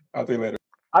later. I'll tell you later.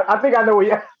 I think I know what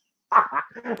you.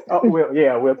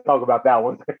 We'll talk about that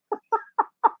one.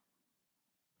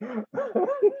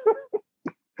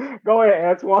 Go ahead,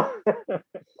 Antoine.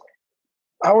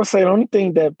 I would say the only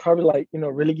thing that probably like,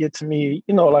 really get to me,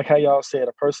 like how y'all said,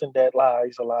 a person that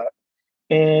lies a lot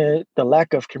and the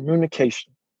lack of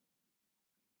communication.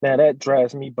 Now that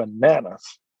drives me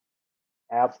bananas.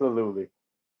 Absolutely.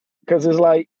 Because it's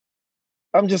like,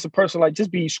 I'm just a person, like,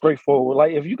 just be straightforward.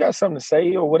 Like, if you got something to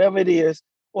say or whatever it is,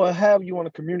 or however you want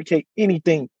to communicate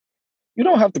anything, you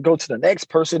don't have to go to the next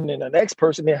person and the next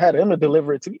person and have them to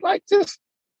deliver it to me. Like, just,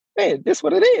 man, this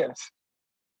what it is.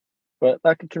 But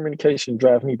lack of communication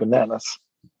drives me bananas.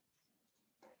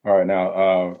 All right,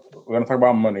 now we're going to talk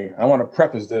about money. I want to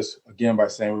preface this again by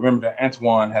saying, remember that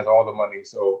Antoine has all the money,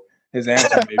 so his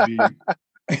answer may be,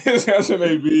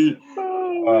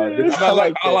 I'm not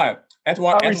lying.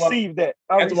 Antoine, I received that.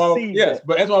 Yes,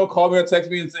 but Antoine will call me or text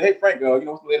me and say, "Hey Frank,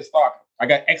 what's the latest stock? I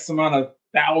got X amount of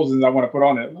thousands I want to put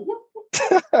on it."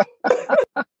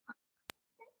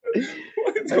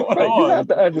 You have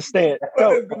to understand.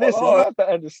 No, listen, you have to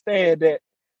understand that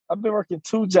I've been working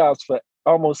 2 jobs for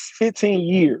almost 15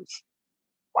 years.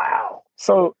 Wow.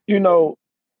 So, and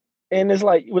it's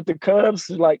like with the Cubs,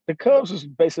 like the Cubs was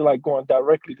basically like going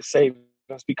directly to savings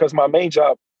because my main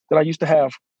job that I used to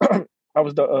have, I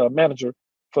was the manager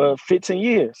for 15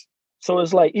 years. So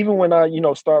it's like, even when I,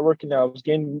 started working, I was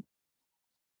getting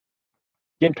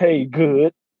paid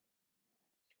good.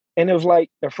 And it was like,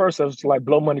 at first I was like,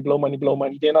 blow money.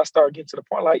 Then I started getting to the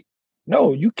point like,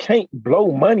 no, you can't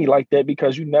blow money like that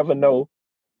because you never know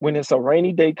when it's a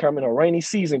rainy day coming, a rainy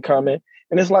season coming.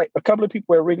 And it's like a couple of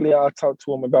people at Wrigley, I talked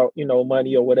to them about,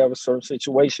 money or whatever, certain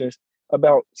situations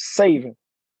about saving.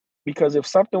 Because if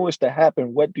something was to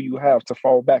happen, what do you have to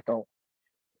fall back on?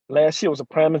 Last year was a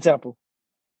prime example.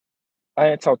 I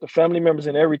had talked to family members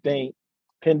and everything.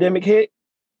 Pandemic hit.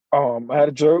 I had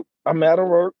a joke. I'm out of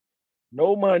work.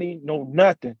 No money, no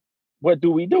nothing. What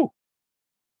do we do?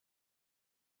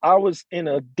 I was in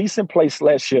a decent place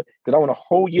last year because I went a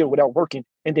whole year without working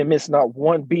and then missed not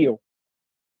one bill.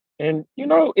 And,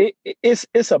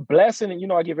 it's a blessing.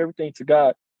 And, I give everything to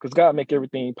God because God make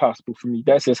everything possible for me.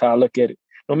 That's just how I look at it.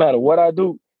 No matter what I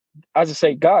do, I just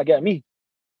say, God got me.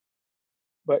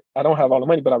 But I don't have all the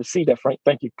money, but I received that, Frank.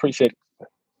 Thank you. Appreciate it.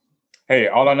 Hey,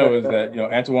 all I know is that,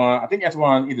 Antoine, I think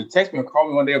Antoine either text me or call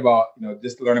me one day about,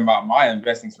 just learning about my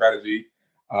investing strategy.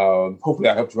 Hopefully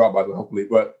I helped you out, by the way, hopefully.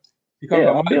 But he comes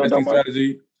about my investing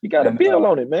strategy. You got a bill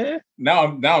on it, man. Now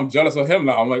I'm jealous of him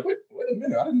now. I'm like, wait a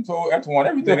minute. I didn't tell Antoine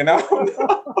everything. And now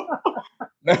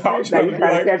I'm trying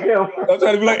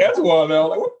to be like Antoine now.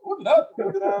 Like, what did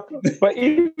I do? But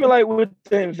even like with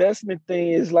the investment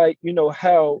thing is like,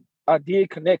 how I did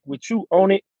connect with you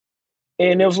on it.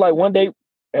 And it was like one day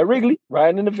at Wrigley,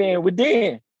 riding in the van with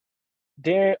Dan.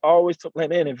 Dan always took like,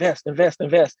 man, invest in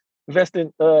AT&T.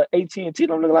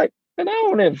 I'm like, man, I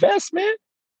don't invest, man.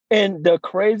 And the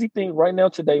crazy thing right now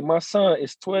today, my son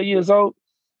is 12 years old.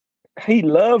 He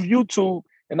loves YouTube,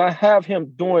 and I have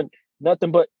him doing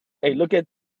nothing but, hey,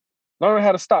 learn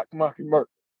how to stock market, Merc.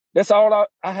 That's all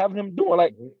I have him doing.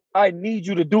 Like, I need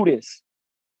you to do this.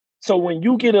 So when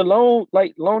you get a loan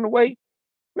away,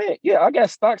 man, yeah, I got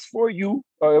stocks for you.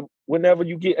 Whenever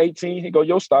you get 18, here go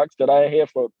your stocks that I had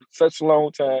for such a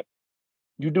long time.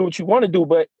 You do what you want to do,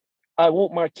 but I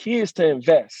want my kids to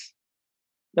invest.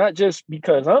 Not just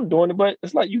because I'm doing it, but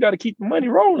it's like you got to keep the money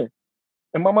rolling.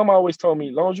 And my mama always told me,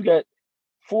 as long as you got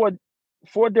four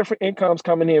different incomes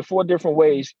coming in, 4 different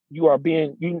ways, you're on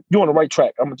the right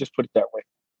track. I'm gonna just put it that way.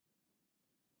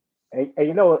 And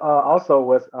you know, also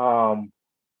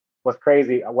what's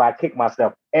crazy, why I kick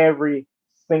myself every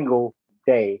single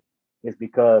day is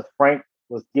because Frank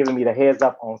was giving me the heads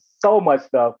up on so much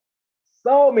stuff,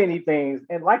 so many things,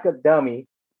 and like a dummy,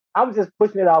 I'm just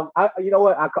pushing it out. You know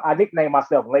what? I nicknamed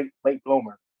myself late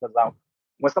bloomer because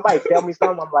when somebody tell me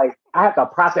something, I'm like, I have to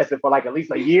process it for like at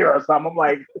least a year or something. I'm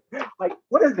like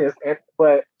what is this?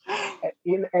 But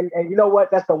you know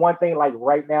what? That's the one thing. Like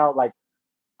right now, like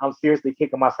I'm seriously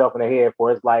kicking myself in the head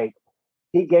for. It's like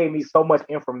he gave me so much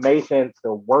information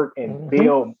to work and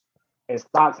build in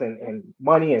stocks and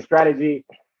money and strategy.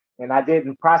 And I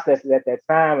didn't process it at that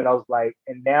time. And I was like,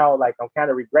 and now like I'm kind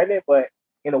of regretting it, but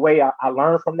in a way I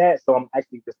learned from that. So I'm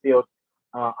actually still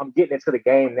I'm getting into the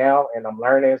game now and I'm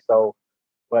learning. So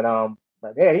but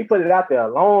man, he put it out there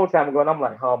a long time ago, and I'm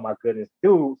like, oh my goodness,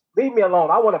 dude, leave me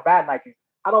alone. I want to buy Nike.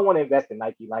 I don't want to invest in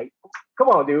Nike. Like, come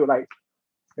on, dude. Like,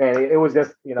 man, it was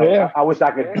just, you know, Yeah. I wish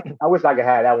I could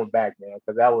have that one back, man,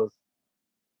 because that was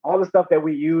all the stuff that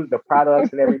we use, the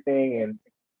products and everything, and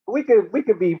we could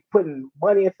be putting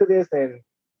money into this, and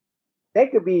they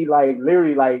could be like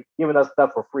literally like giving us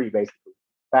stuff for free, basically,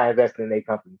 by investing in their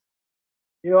companies.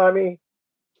 You know what I mean?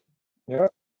 Yeah.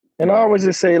 And I always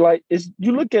just say, like, I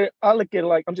look at it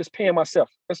like I'm just paying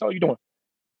myself. That's all you're doing.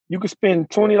 You could spend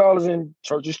 $20 in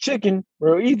Church's Chicken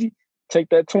real easy. Take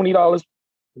that $20,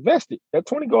 invest it. That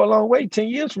 20 go a long way 10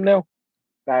 years from now.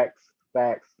 Facts.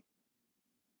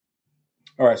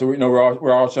 All right, so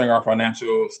we're all sharing our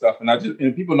financial stuff,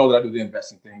 and people know that I do the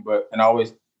investing thing, and I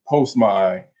always post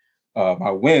my my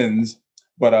wins.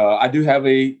 But I do have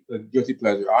a guilty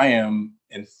pleasure. I am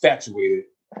infatuated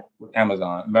with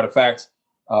Amazon. Matter of fact,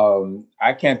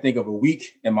 I can't think of a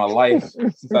week in my life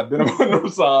since I've been on the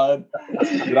side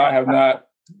that I have not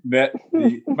met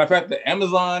matter of fact, the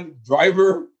Amazon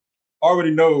driver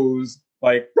already knows,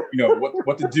 like, you know,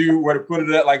 what to do, where to put it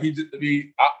at. Like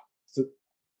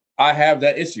I have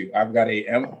that issue. I've got a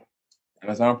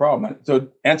Amazon problem. So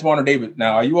Antoine or David,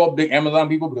 now, are you all big Amazon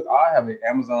people? Because I have an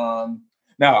Amazon.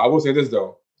 Now, I will say this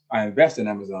though, I invest in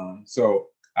Amazon, so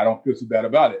I don't feel too bad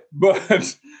about it.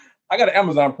 But I got an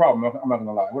Amazon problem. I'm not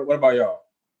gonna lie. What about y'all?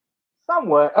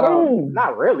 Somewhat.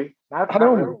 Not really. Not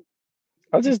really.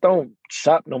 I just don't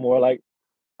shop no more. Like,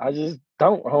 I just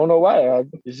don't. I don't know why.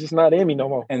 It's just not in me no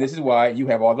more. And this is why you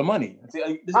have all the money. See,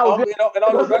 it all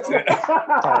goes back to that.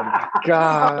 Oh,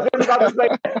 God.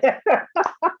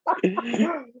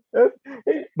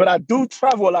 But I do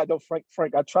travel a lot, though,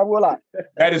 Frank. I travel a lot.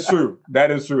 That is true.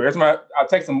 That's my. I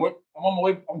text him. I'm on my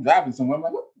way. I'm driving somewhere. I'm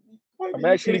like, what? I'm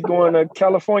actually going to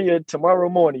California tomorrow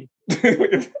morning.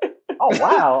 Oh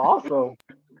wow! Awesome.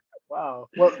 Wow.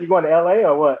 Well, you going to LA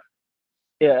or what?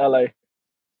 Yeah, LA.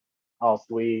 Oh,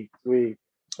 sweet.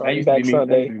 So I'm back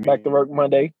Sunday. Back to work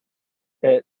Monday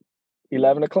at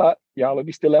 11 o'clock. Y'all will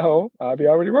be still at home. I'll be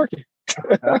already working.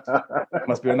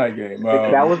 Must be a night game.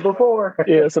 That was before.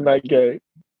 Yeah, it's a night game.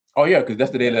 Oh yeah, because that's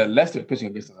the day that Lester pitching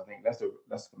against us. I think that's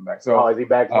coming back. So, is he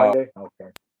back Monday? Okay.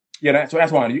 Yeah. So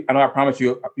Antoine, I know I promised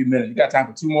you a few minutes. You got time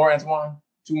for 2 more, Antoine?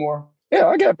 2 more? Yeah,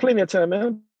 I got plenty of time, man.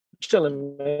 I'm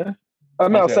chilling, man.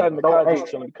 I'm outside in the car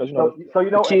just chilling because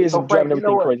the kids are driving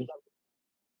everything crazy.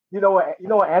 You know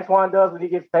what Antoine does when he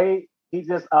gets paid? He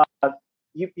just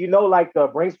you know, like the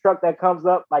Brinks truck that comes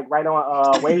up like right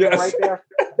on Wayne right there.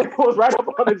 It goes right up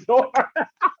on the door.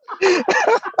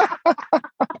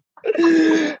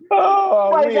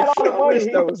 Oh, I wish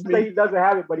that was me. He doesn't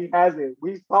have it, but he has it.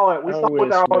 We saw it. We saw it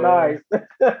with our own eyes.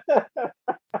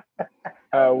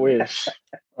 I wish.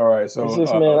 All right, so it's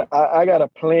just, man, I got a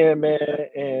plan, man,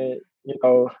 and you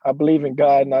know, I believe in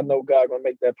God, and I know God gonna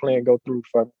make that plan go through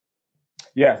for me.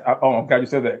 Yes. I'm glad you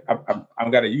said that.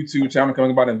 I've got a YouTube channel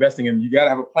coming about investing, and you got to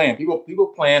have a plan.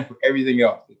 People plan for everything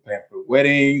else. They plan for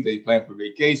weddings, they plan for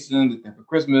vacations, they plan for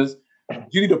Christmas.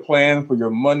 You need to plan for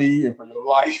your money and for your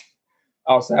life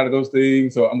outside of those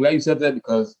things. So I'm glad you said that,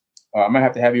 because I might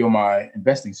have to have you on my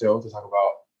investing show to talk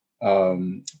about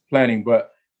planning.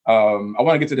 But I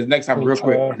want to get to this next topic real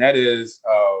quick, and that is,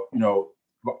 I want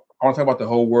to talk about the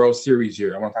whole World Series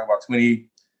here. I want to talk about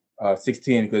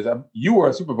 2016, because you were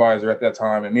a supervisor at that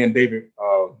time, and me and David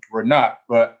were not.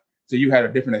 But so you had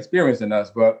a different experience than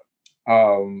us. But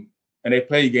and they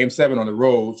played Game 7 on the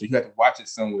road, so you had to watch it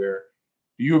somewhere.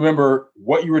 Do you remember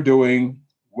what you were doing,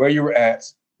 where you were at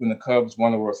when the Cubs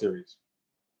won the World Series?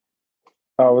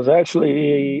 I was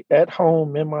actually at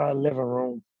home in my living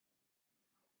room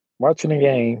watching the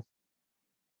game.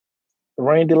 The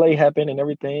rain delay happened and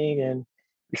everything, and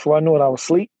before I knew it, I was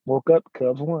asleep. Woke up,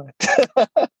 Cubs won.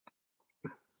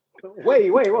 Wait,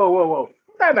 whoa.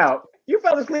 Time out. You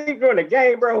fell asleep during the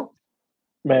game, bro.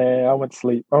 Man, I went to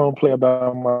sleep. I don't play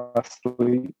about my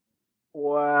sleep.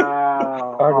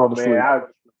 Wow. I go to man,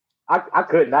 sleep. I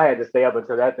couldn't. I had to stay up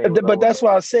until that thing. But that's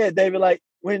why I said, David, like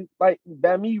when like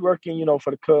by me working,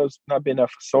 for the Cubs, not been there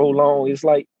for so long, it's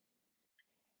like,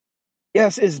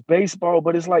 yes, it's baseball,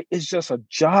 but it's like it's just a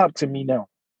job to me now.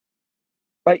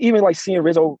 Like even like seeing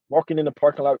Rizzo walking in the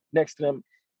parking lot next to them,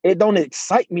 it don't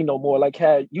excite me no more like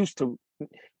how it used to.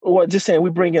 Or just saying we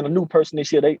bring in a new person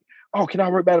this year, can I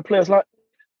work by the players?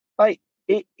 Like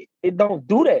it don't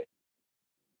do that.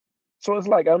 So it's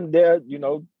like I'm there,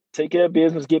 take care of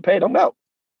business, get paid, I'm out.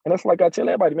 And that's like I tell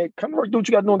everybody, man, come work, do what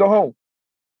you got to do and go home.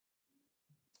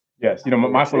 Yes,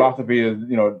 my philosophy is,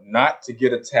 not to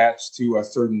get attached to a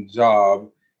certain job,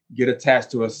 get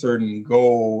attached to a certain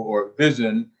goal or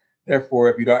vision. Therefore,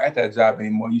 if you're not at that job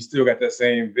anymore, you still got that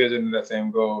same vision and that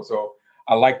same goal. So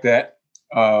I like that.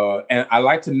 And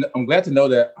I'm glad to know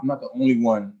that I'm not the only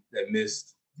one that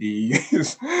missed the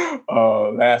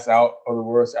last out of the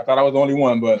World Series. I thought I was the only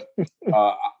one, but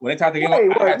when they tied the game up,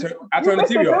 I turned the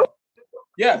TV off.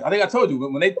 Yeah, I think I told you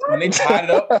when they tied it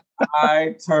up,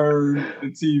 I turned the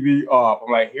TV off.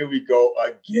 I'm like, here we go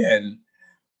again.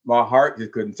 My heart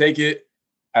just couldn't take it,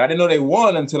 and I didn't know they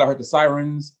won until I heard the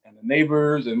sirens and the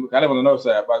neighbors, and I live on the north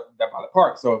side by the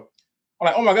park. So I'm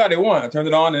like, oh my God, they won! I turned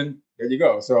it on, and there you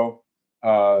go. So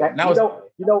now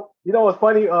what's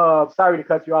funny? Sorry to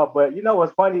cut you off, but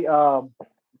what's funny?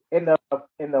 In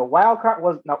the wild card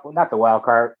was not the wild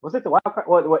card. Was it the wild card?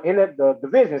 Well, in the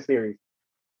division series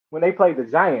when they played the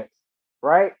Giants,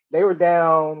 right? They were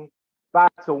down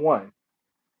 5-1,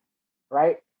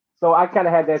 right? So I kind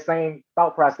of had that same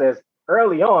thought process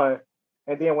early on,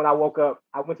 and then when I woke up,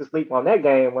 I went to sleep on that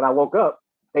game. When I woke up,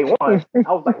 they won.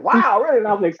 I was like, wow, really? And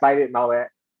I was excited and all that.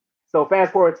 So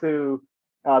fast forward to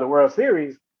the World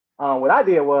Series. What I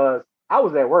did was I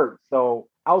was at work, so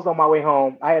I was on my way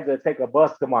home. I had to take a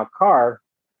bus to my car,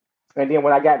 and then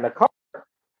when I got in the car,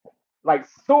 like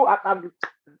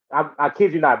I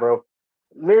kid you not, bro.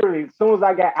 Literally, as soon as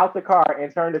I got out the car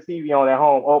and turned the TV on at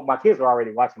home, my kids were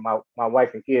already watching. My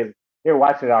wife and kids, they were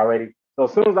watching it already. So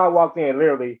as soon as I walked in,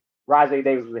 literally, Rajay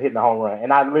Davis was hitting the home run,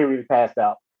 and I literally passed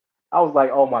out. I was like,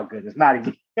 "Oh my goodness, not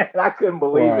again!" I couldn't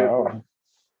believe it.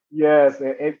 Yes,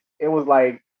 it was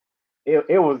like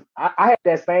it was. I had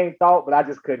that same thought, but I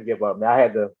just couldn't give up. Man, I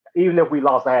had to. Even if we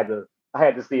lost, I had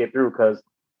to see it through because,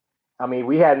 I mean,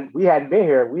 we hadn't been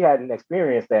here, we hadn't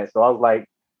experienced that. So I was like,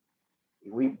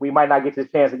 we might not get this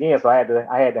chance again. So I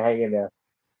had to hang in there.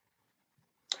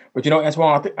 But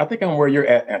Antoine, I think I'm where you're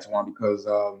at, Antoine, because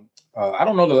I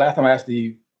don't know the last time I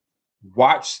actually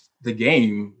watched the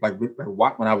game like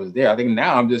when I was there. I think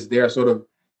now I'm just there, sort of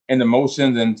in the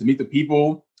motions and to meet the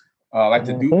people.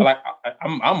 To do like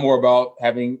I'm more about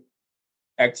having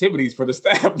activities for the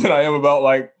staff than I am about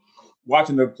like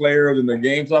watching the players and the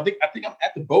game. So I think I'm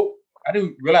at the boat. I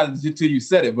didn't realize it until you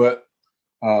said it, but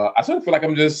I sort of feel like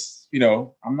I'm just, I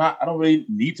don't really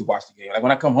need to watch the game. Like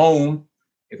when I come home,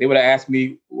 if they would have asked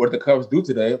me what the Cubs do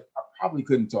today, I probably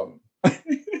couldn't tell them.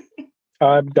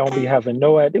 I don't be having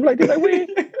no idea. Like, I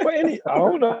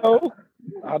don't know.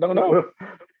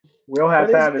 We don't have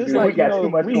time to do it. We got too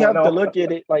much going on. We have to look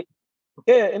at it like,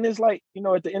 yeah, and it's like,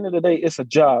 at the end of the day, it's a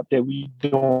job that we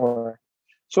doing.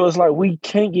 So it's like we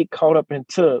can't get caught up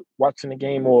into watching the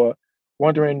game or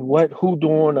wondering who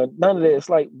doing or none of that. It's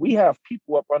like we have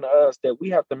people up under us that we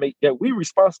have to make that we're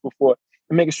responsible for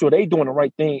and making sure they doing the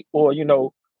right thing or,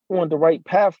 on the right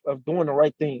path of doing the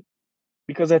right thing.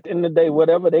 Because at the end of the day,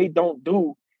 whatever they don't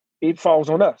do, it falls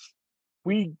on us.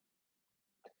 We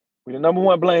the number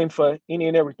one blame for any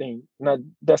and everything. Now,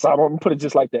 that's how I'm going to put it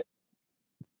just like that.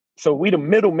 So we the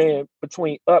middleman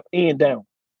between up and down.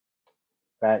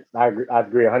 I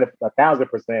agree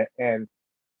 1,000%. And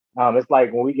it's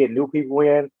like when we get new people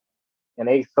in and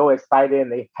they so excited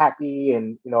and they happy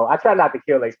and, I try not to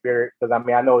kill their spirit because,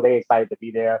 I know they excited to be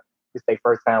there. It's their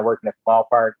first time working at the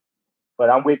ballpark. But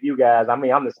I'm with you guys. I'm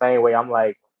the same way. I'm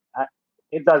like,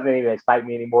 it doesn't even excite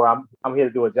me anymore. I'm here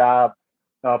to do a job.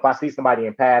 If I see somebody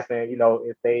in passing,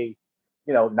 if they,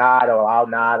 nod or I'll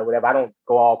nod or whatever, I don't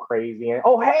go all crazy and,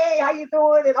 oh, hey, how you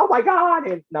doing? And, oh, my God.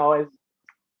 And no,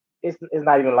 it's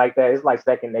not even like that. It's like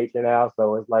second nature now.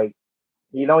 So it's like,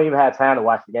 you don't even have time to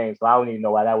watch the game. So I don't even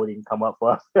know why that would even come up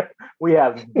for us. We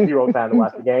have zero time to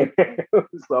watch the game.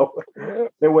 So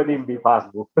it wouldn't even be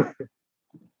possible.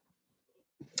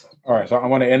 All right. So I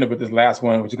want to end up with this last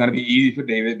one, which is going to be easy for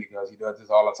David because he does this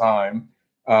all the time.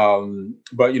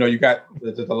 But,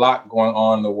 there's a lot going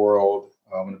on in the world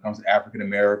when it comes to African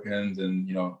Americans and,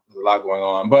 there's a lot going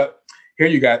on. But here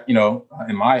you got,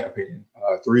 in my opinion,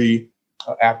 three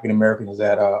African Americans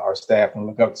that our staff can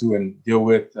look up to and deal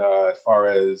with as far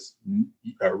as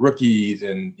rookies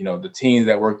and the teens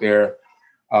that work there.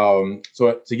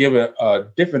 So to give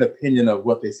a different opinion of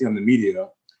what they see on the media,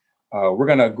 we're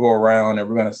gonna go around and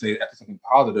we're gonna say something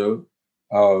positive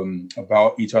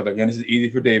about each other. Again, this is easy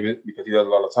for David because he does a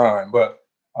lot of time. But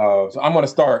so I'm gonna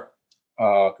start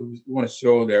because we want to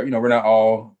show that we're not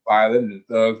all violent and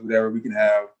thugs, whatever. We can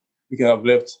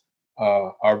uplift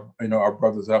our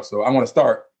brothers up. So I'm gonna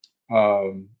start.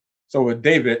 So with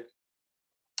David,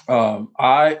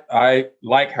 I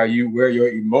like how you wear your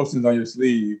emotions on your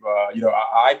sleeve.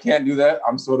 I can't do that.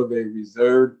 I'm sort of a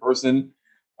reserved person.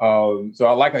 So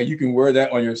I like how you can wear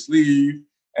that on your sleeve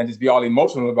and just be all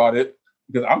emotional about it,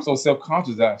 because I'm so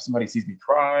self-conscious that if somebody sees me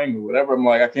crying or whatever, I'm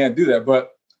like, I can't do that.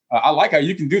 But I like how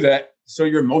you can do that, show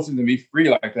your emotions and be free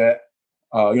like that.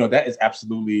 That is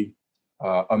absolutely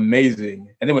amazing.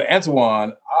 And then with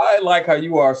Antoine, I like how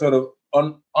you are sort of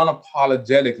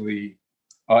unapologetically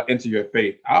into your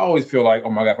faith. I always feel like, oh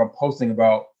my God, if I'm posting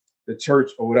about the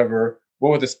church or whatever,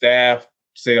 what would the staff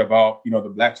say about, the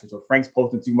Black church, or Frank's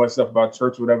posting too much stuff about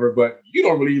church or whatever, but you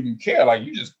don't really even care. Like,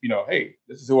 you just, hey,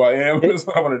 this is who I am. This is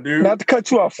what I want to do. Not to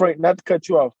cut you off, Frank, not to cut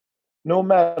you off. No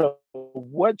matter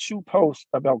what you post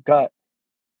about God,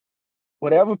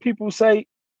 whatever people say,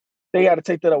 they got to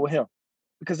take that up with him.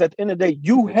 Because at the end of the day,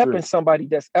 you helping somebody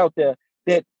that's out there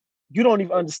that you don't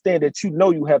even understand that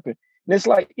you helping. And it's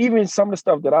like, even some of the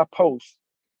stuff that I post,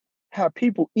 how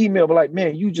people email, but like,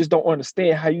 man, you just don't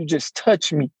understand how you just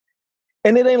touch me.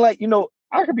 And it ain't like,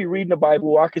 I could be reading the Bible,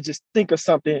 or I could just think of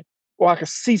something, or I could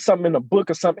see something in a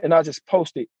book or something, and I just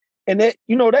post it. And that,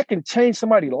 that can change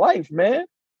somebody's life, man.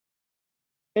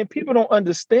 And people don't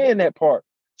understand that part.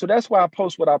 So that's why I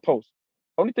post what I post.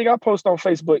 Only thing I post on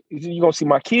Facebook is you're going to see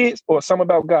my kids or something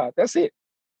about God. That's it.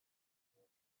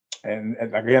 And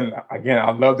again,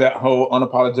 I love that whole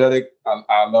unapologetic.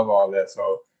 I love all that.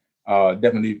 So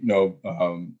definitely,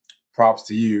 props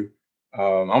to you.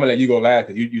 I'm gonna let you go last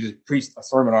because you just preached a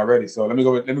sermon already. So let me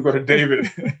go to David.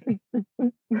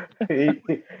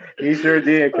 he sure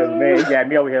did, because man, he got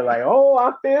me over here like, oh,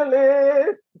 I feel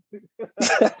it.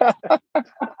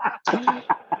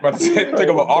 But take up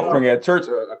an offering at church,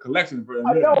 a collection for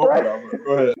I know, right?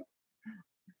 Go ahead.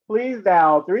 Please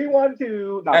now,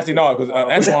 312. No, actually, no, because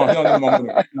Antoine, he don't need more money.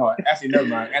 No, actually, never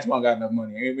mind. Antoine got enough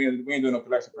money. We ain't doing no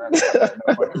collection for Antoine.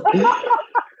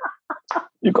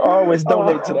 You can always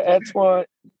donate to the Antoine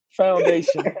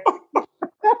Foundation.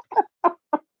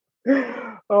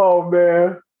 Oh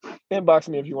man, inbox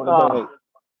me if you want to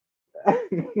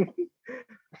donate.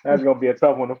 That's gonna be a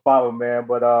tough one to follow, man.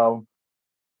 But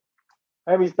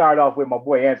let me start off with my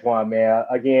boy Antoine, man.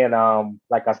 Again,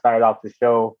 like I started off the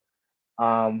show.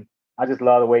 I just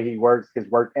love the way he works, his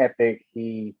work ethic.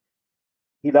 He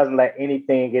doesn't let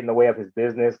anything get in the way of his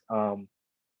business.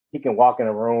 He can walk in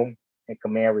a room and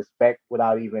command respect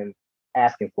without even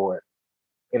asking for it,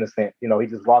 in a sense. He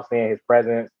just walks in, his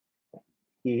presence.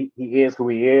 He is who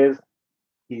he is.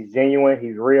 He's genuine.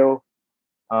 He's real.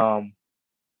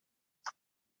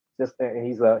 He's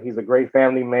a great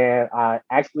family man. I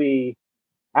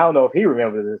don't know if he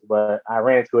remembers this, but I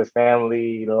ran into his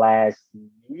family last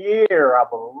year, I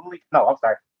believe. No, I'm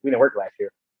sorry. We didn't work last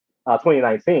year.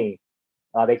 2019.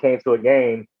 They came to a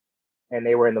game and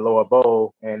they were in the lower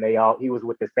bowl, and he was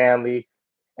with his family.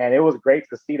 And it was great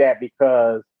to see that,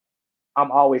 because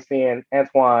I'm always seeing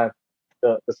Antoine,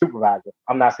 the supervisor.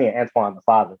 I'm not seeing Antoine, the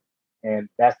father. And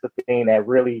that's the thing that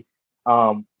really,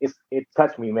 it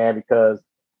touched me, man, because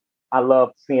I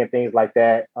love seeing things like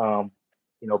that.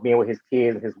 Being with his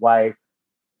kids and his wife,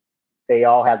 they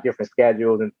all have different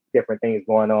schedules and different things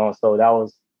going on. So that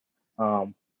was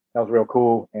real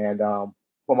cool. And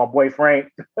for my boy Frank,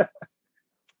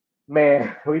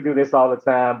 man, we do this all the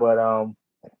time, but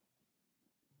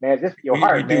man, just your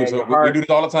heart, man. We do this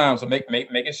all the time. So make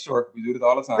it short. We do this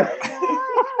all the time.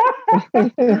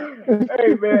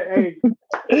 Hey, man,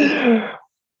 hey.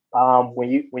 When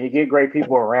you get great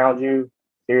people around you,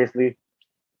 seriously,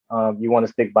 you want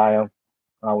to stick by them.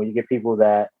 When you get people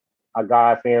that are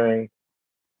God-fearing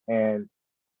and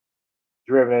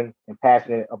driven and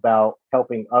passionate about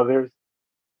helping others,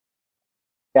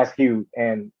 that's huge.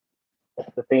 And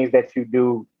the things that you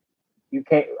do, you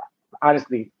can't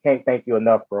thank you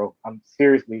enough, bro. I'm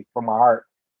seriously, from my heart.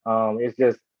 It's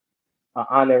just an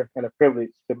honor and a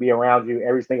privilege to be around you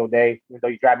every single day, even though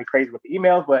you drive me crazy with the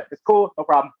emails, but it's cool, no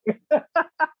problem.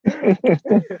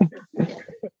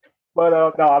 But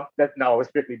no, it's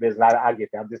strictly business. I get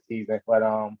that. I'm just teasing. But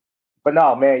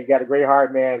no, man, you got a great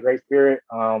heart, man, great spirit.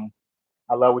 I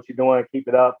love what you're doing. Keep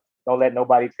it up. Don't let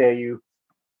nobody tell you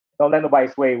Don't let nobody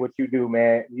sway what you do,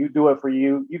 man. You do it for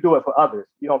you. You do it for others.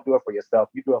 You don't do it for yourself.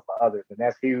 You do it for others, and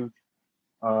that's huge.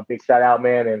 Big shout out,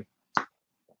 man, and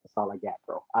that's all I got,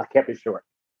 bro. I kept it short.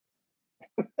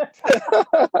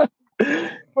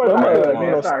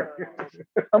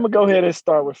 I'm gonna go ahead and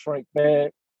start with Frank,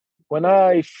 man. When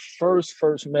I first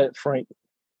met Frank,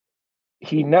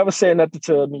 he never said nothing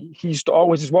to me. He used to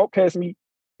always just walk past me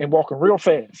and walking real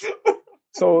fast.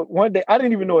 So one day, I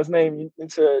didn't even know his name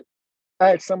until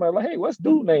I asked somebody like, "Hey, what's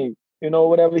dude's name?" You know,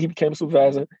 whatever. He became a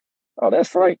supervisor. Oh, that's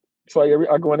Frank. So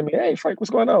I go into me, "Hey, Frank, what's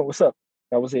going on? What's up?"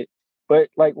 That was it. But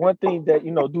like one thing that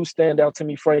do stand out to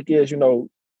me, Frank, is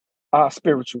our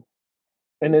spiritual,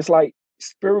 and it's like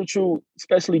spiritual,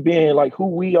 especially being like who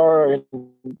we are and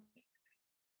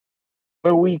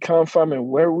where we come from and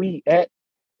where we at.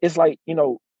 It's like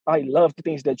I love the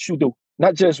things that you do,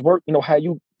 not just work. How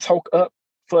you talk up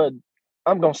for.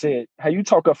 I'm gonna say it. How you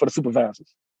talk up for the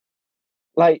supervisors.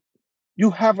 Like you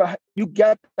got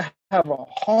to have a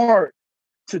heart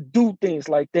to do things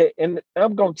like that. And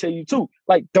I'm gonna tell you too,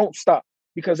 like don't stop.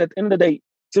 Because at the end of the day,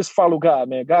 just follow God,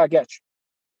 man. God got you.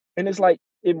 And it's like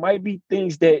it might be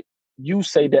things that you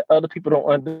say that other people don't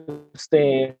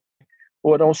understand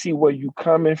or don't see where you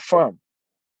coming from.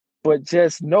 But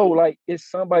just know, like, it's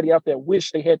somebody out there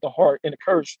wish they had the heart and the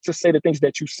courage to say the things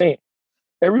that you're saying.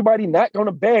 Everybody not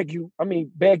gonna bag you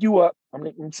up. I'm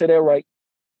gonna say that right.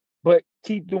 But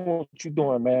keep doing what you're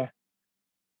doing, man.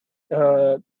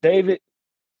 David,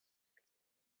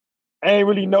 I ain't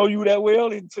really know you that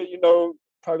well until,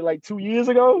 probably like 2 years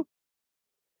ago.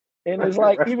 And it's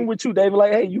like, even with you, David,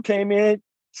 like, hey, you came in,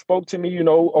 spoke to me,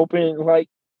 open, like,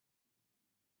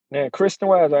 man,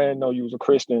 Christian-wise, I didn't know you was a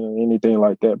Christian or anything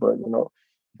like that, but,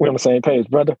 we're on the same page,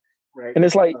 brother. Right. And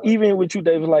it's like, even with you,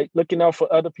 David, like, looking out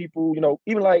for other people,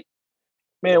 even like,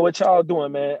 man, what y'all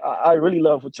doing, man? I really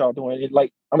love what y'all doing. I'm going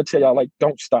to tell y'all, like,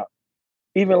 don't stop.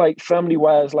 Even, like,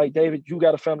 family-wise, like, David, you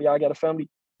got a family, I got a family.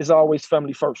 It's always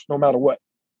family first, no matter what.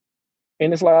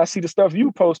 And it's like, I see the stuff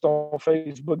you post on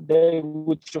Facebook, David,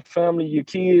 with your family, your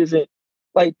kids, and,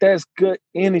 like, that's good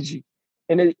energy.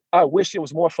 And I wish there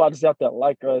was more fathers out there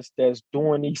like us that's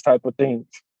doing these type of things.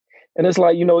 And it's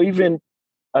like, even,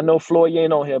 I know Floyd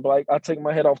ain't on here, but like, I take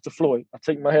my head off to Floyd. I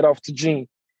take my head off to Gene.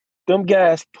 Them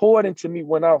guys poured into me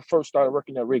when I first started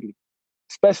working at Wrigley,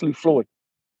 especially Floyd.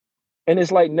 And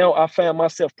it's like, now I found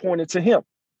myself pointing to him,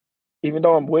 even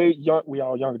though I'm way young. We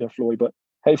all younger than Floyd, but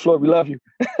hey, Floyd, we love you.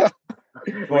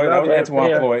 Floyd, that was Antoine.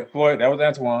 Yeah. Floyd, that was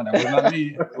Antoine. That was not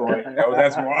me. Floyd, that was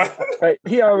Antoine. Hey,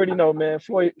 he already know, man.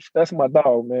 Floyd, that's my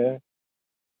dog, man.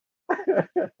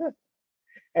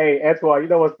 Hey, Antoine,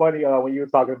 what's funny when you were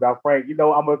talking about Frank?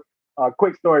 I'm a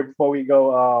quick story before we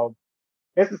go.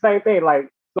 It's the same thing.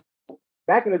 Like, so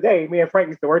back in the day, me and Frank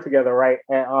used to work together, right?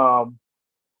 And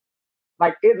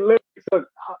like it literally took.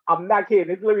 I'm not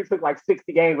kidding. It literally took like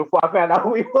 60 games before I found out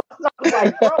who he was. I was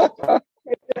like, bro.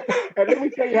 And let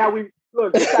me tell you how we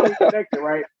look. This is how we connected,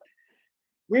 right?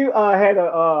 We had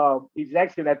a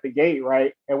ejection at the gate,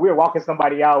 right? And we were walking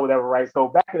somebody out, or whatever, right? So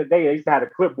back in the day, they used to have a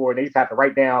clipboard. They used to have to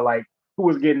write down like who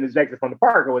was getting ejected from the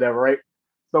park or whatever, right?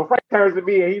 So Frank turns to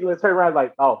me and he turns around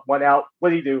like, "Oh, one out. What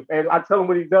do he do?" And I tell him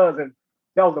what he does, and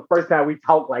that was the first time we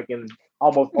talked like in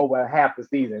almost over half the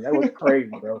season. That was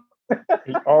crazy, bro.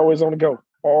 He always on the go,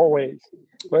 always.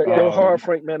 But your heart,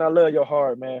 Frank, man, I love your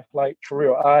heart, man. Like for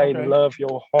real, I love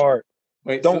your heart.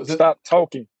 Wait, don't stop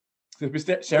talking. Since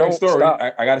we're sharing stories,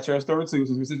 I got to share a story too.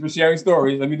 Since we're sharing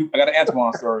stories, I got an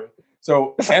Antoine story.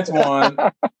 So Antoine,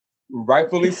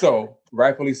 rightfully so,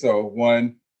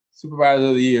 won Supervisor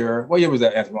of the Year. What year was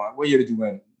that, Antoine? What year did you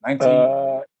win?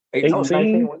 19? 18?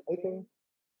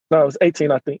 No, it was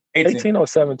 18, I think. 18 or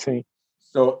 17.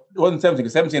 So it wasn't 17,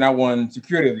 because 17 I won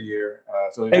Security of the Year.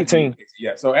 So 18.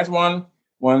 Yeah, so Antoine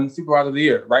won Supervisor of the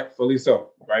Year, rightfully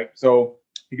so, right? So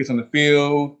he gets on the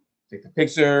field, take the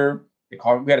picture. We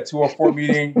had a 204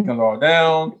 meeting. He comes all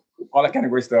down, all that kind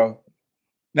of great stuff.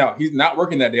 Now, he's not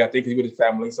working that day, I think, he's with his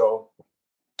family, so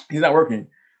he's not working.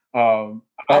 I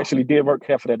actually did work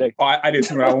half of that day. Oh, I did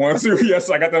too. I won too. Yes,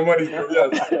 I got that money.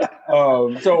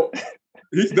 Yes. So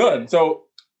he's done. So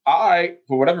I,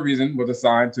 for whatever reason, was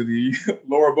assigned to the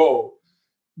lower bowl.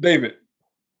 David,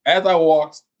 as I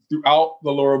walked throughout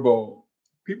the lower bowl,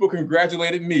 people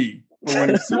congratulated me for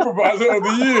winning Supervisor of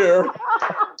the Year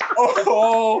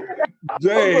all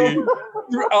day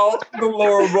throughout the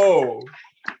lower bowl.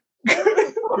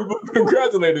 People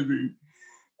congratulated me.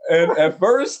 And at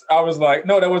first, I was like,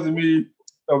 no, that wasn't me,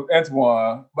 that was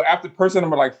Antoine. But after person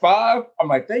number like 5, I'm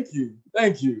like, thank you.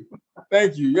 Yes,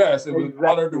 it was an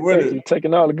honor to win it. You're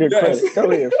taking all the good credit. Go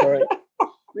ahead, Frank.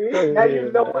 Now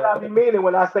you know what I be meaning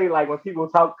when I say, like, when people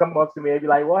come up to me and be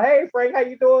like, well, hey Frank, how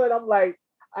you doing? I'm like,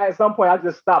 at some point I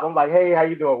just stop. I'm like, hey, how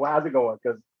you doing? Well, how's it going?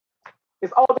 Because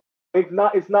it's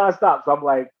nonstop. So I'm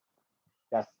like,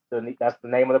 that's the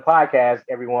name of the podcast,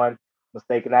 everyone.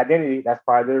 Mistaken Identity. That's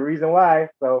part of the reason why.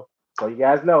 So you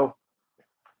guys know.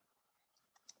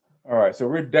 All right, so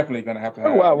we're definitely gonna have to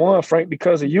have. That's why I won, Frank,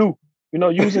 because of you. You know,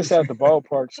 you was inside the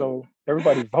ballpark, so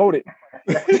everybody voted.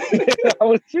 I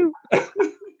was you.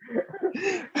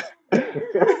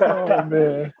 Oh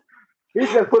man. He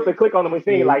just put the click on the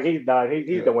machine like he's done.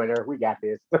 He's the winner. We got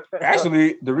this.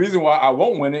 Actually, the reason why I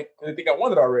won't win it, I think I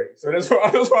won it already. So that's why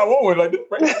I won't win. Like,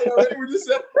 we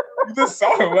just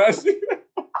saw him last year.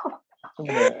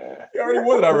 He already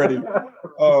won it already.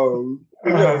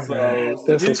 Yes,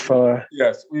 this is fun.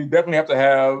 Yes, we definitely have to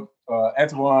have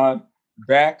Antoine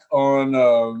back on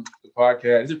the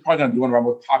podcast. This is probably going to be one of our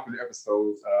most popular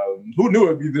episodes. Who knew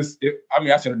it would be this?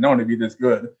 I should have known it'd be this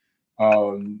good.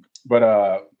 But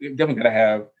we're definitely going to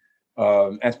have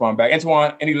Antoine back.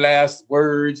 Antoine, any last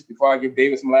words before I give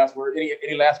David some last words?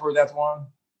 Any last words, Antoine?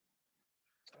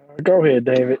 Go ahead,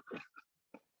 David.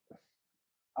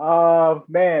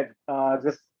 Man,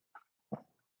 just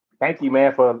thank you,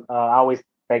 man, for I always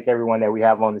thank everyone that we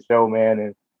have on the show, man,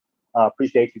 and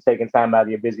appreciate you taking time out of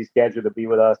your busy schedule to be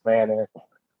with us, man,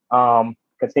 and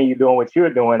continue doing what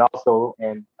you're doing also,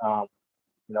 and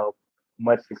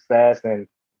much success and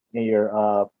in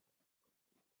your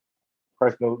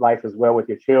personal life as well with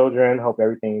your children. Hope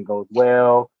everything goes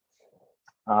well.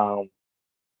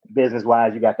 Business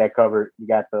wise, you got that covered. You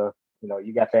got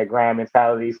you got that grind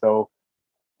mentality, so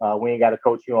we ain't got to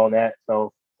coach you on that.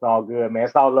 So it's all good, man.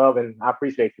 It's all love, and I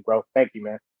appreciate you, bro. Thank you,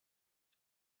 man.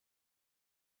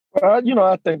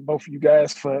 I thank both of you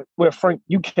guys Frank,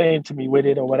 you came to me with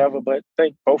it or whatever, but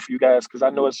thank both of you guys because I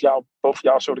know it's both of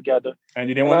y'all show together. And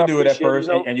you didn't want to do it at first,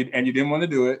 and you didn't want to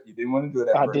do it. You didn't want to do it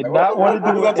at first. I did not want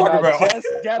to do it. What talking about? I just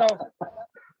got off.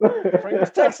 Frank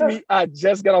was texting me. I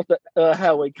just got off the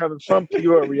highway coming from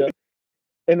Peoria,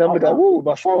 and I'm like, "Ooh,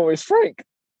 my phone is Frank."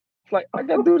 Like, I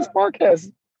gotta do this podcast.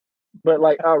 But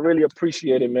like, I really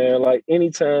appreciate it, man. Like,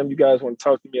 anytime you guys want to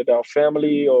talk to me about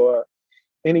family or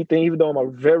anything, even though I'm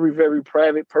a very, very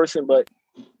private person, but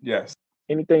yes,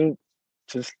 anything,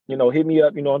 just, hit me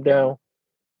up. I'm down.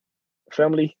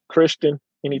 Family, Christian,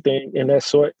 anything in that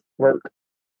sort, work.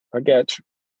 I got you.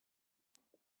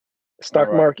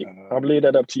 Stock market. I'll leave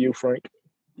that up to you, Frank.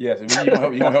 Yes, you're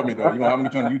going to help me, though. You're going to help me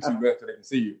turn YouTube back so they can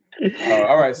see you.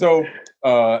 All right. So,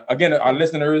 again, our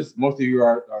listeners, most of you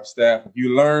are our staff. If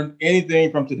you learned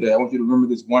anything from today, I want you to remember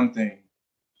this one thing.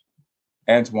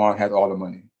 Antoine has all the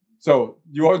money. So,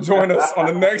 you want to join us on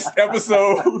the next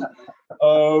episode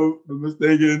of the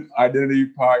Mistaken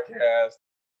Identity Podcast.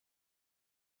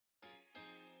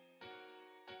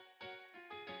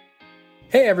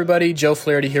 Hey, everybody. Joe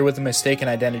Flaherty here with the Mistaken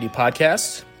Identity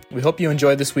Podcast. We hope you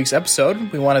enjoyed this week's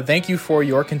episode. We want to thank you for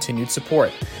your continued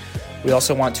support. We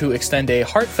also want to extend a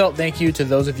heartfelt thank you to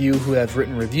those of you who have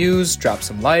written reviews, dropped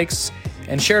some likes,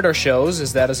 and shared our shows,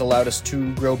 as that has allowed us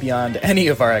to grow beyond any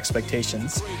of our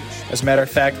expectations. As a matter of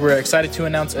fact, we're excited to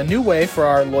announce a new way for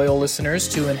our loyal listeners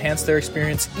to enhance their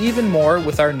experience even more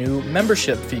with our new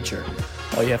membership feature.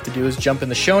 All you have to do is jump in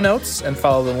the show notes and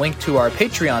follow the link to our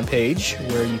Patreon page,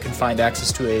 where you can find access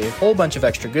to a whole bunch of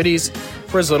extra goodies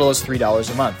for as little as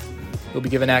 $3 a month. You'll be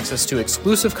given access to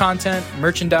exclusive content,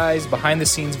 merchandise,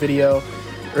 behind-the-scenes video,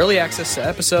 early access to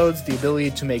episodes, the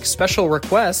ability to make special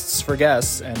requests for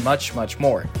guests, and much, much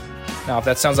more. Now, if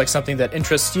that sounds like something that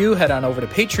interests you, head on over to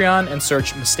Patreon and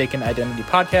search Mistaken Identity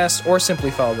Podcast, or simply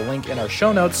follow the link in our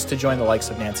show notes to join the likes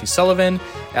of Nancy Sullivan,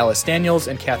 Alice Daniels,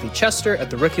 and Kathy Chester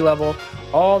at the rookie level,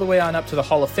 all the way on up to the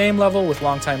Hall of Fame level with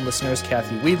longtime listeners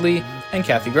Kathy Weedley and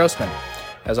Kathy Grossman.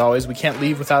 As always, we can't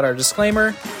leave without our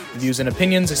disclaimer. The views and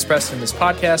opinions expressed in this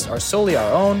podcast are solely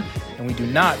our own, and we do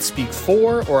not speak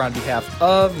for or on behalf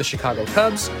of the Chicago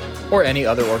Cubs or any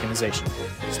other organization.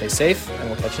 Stay safe,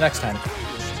 and we'll catch you next time.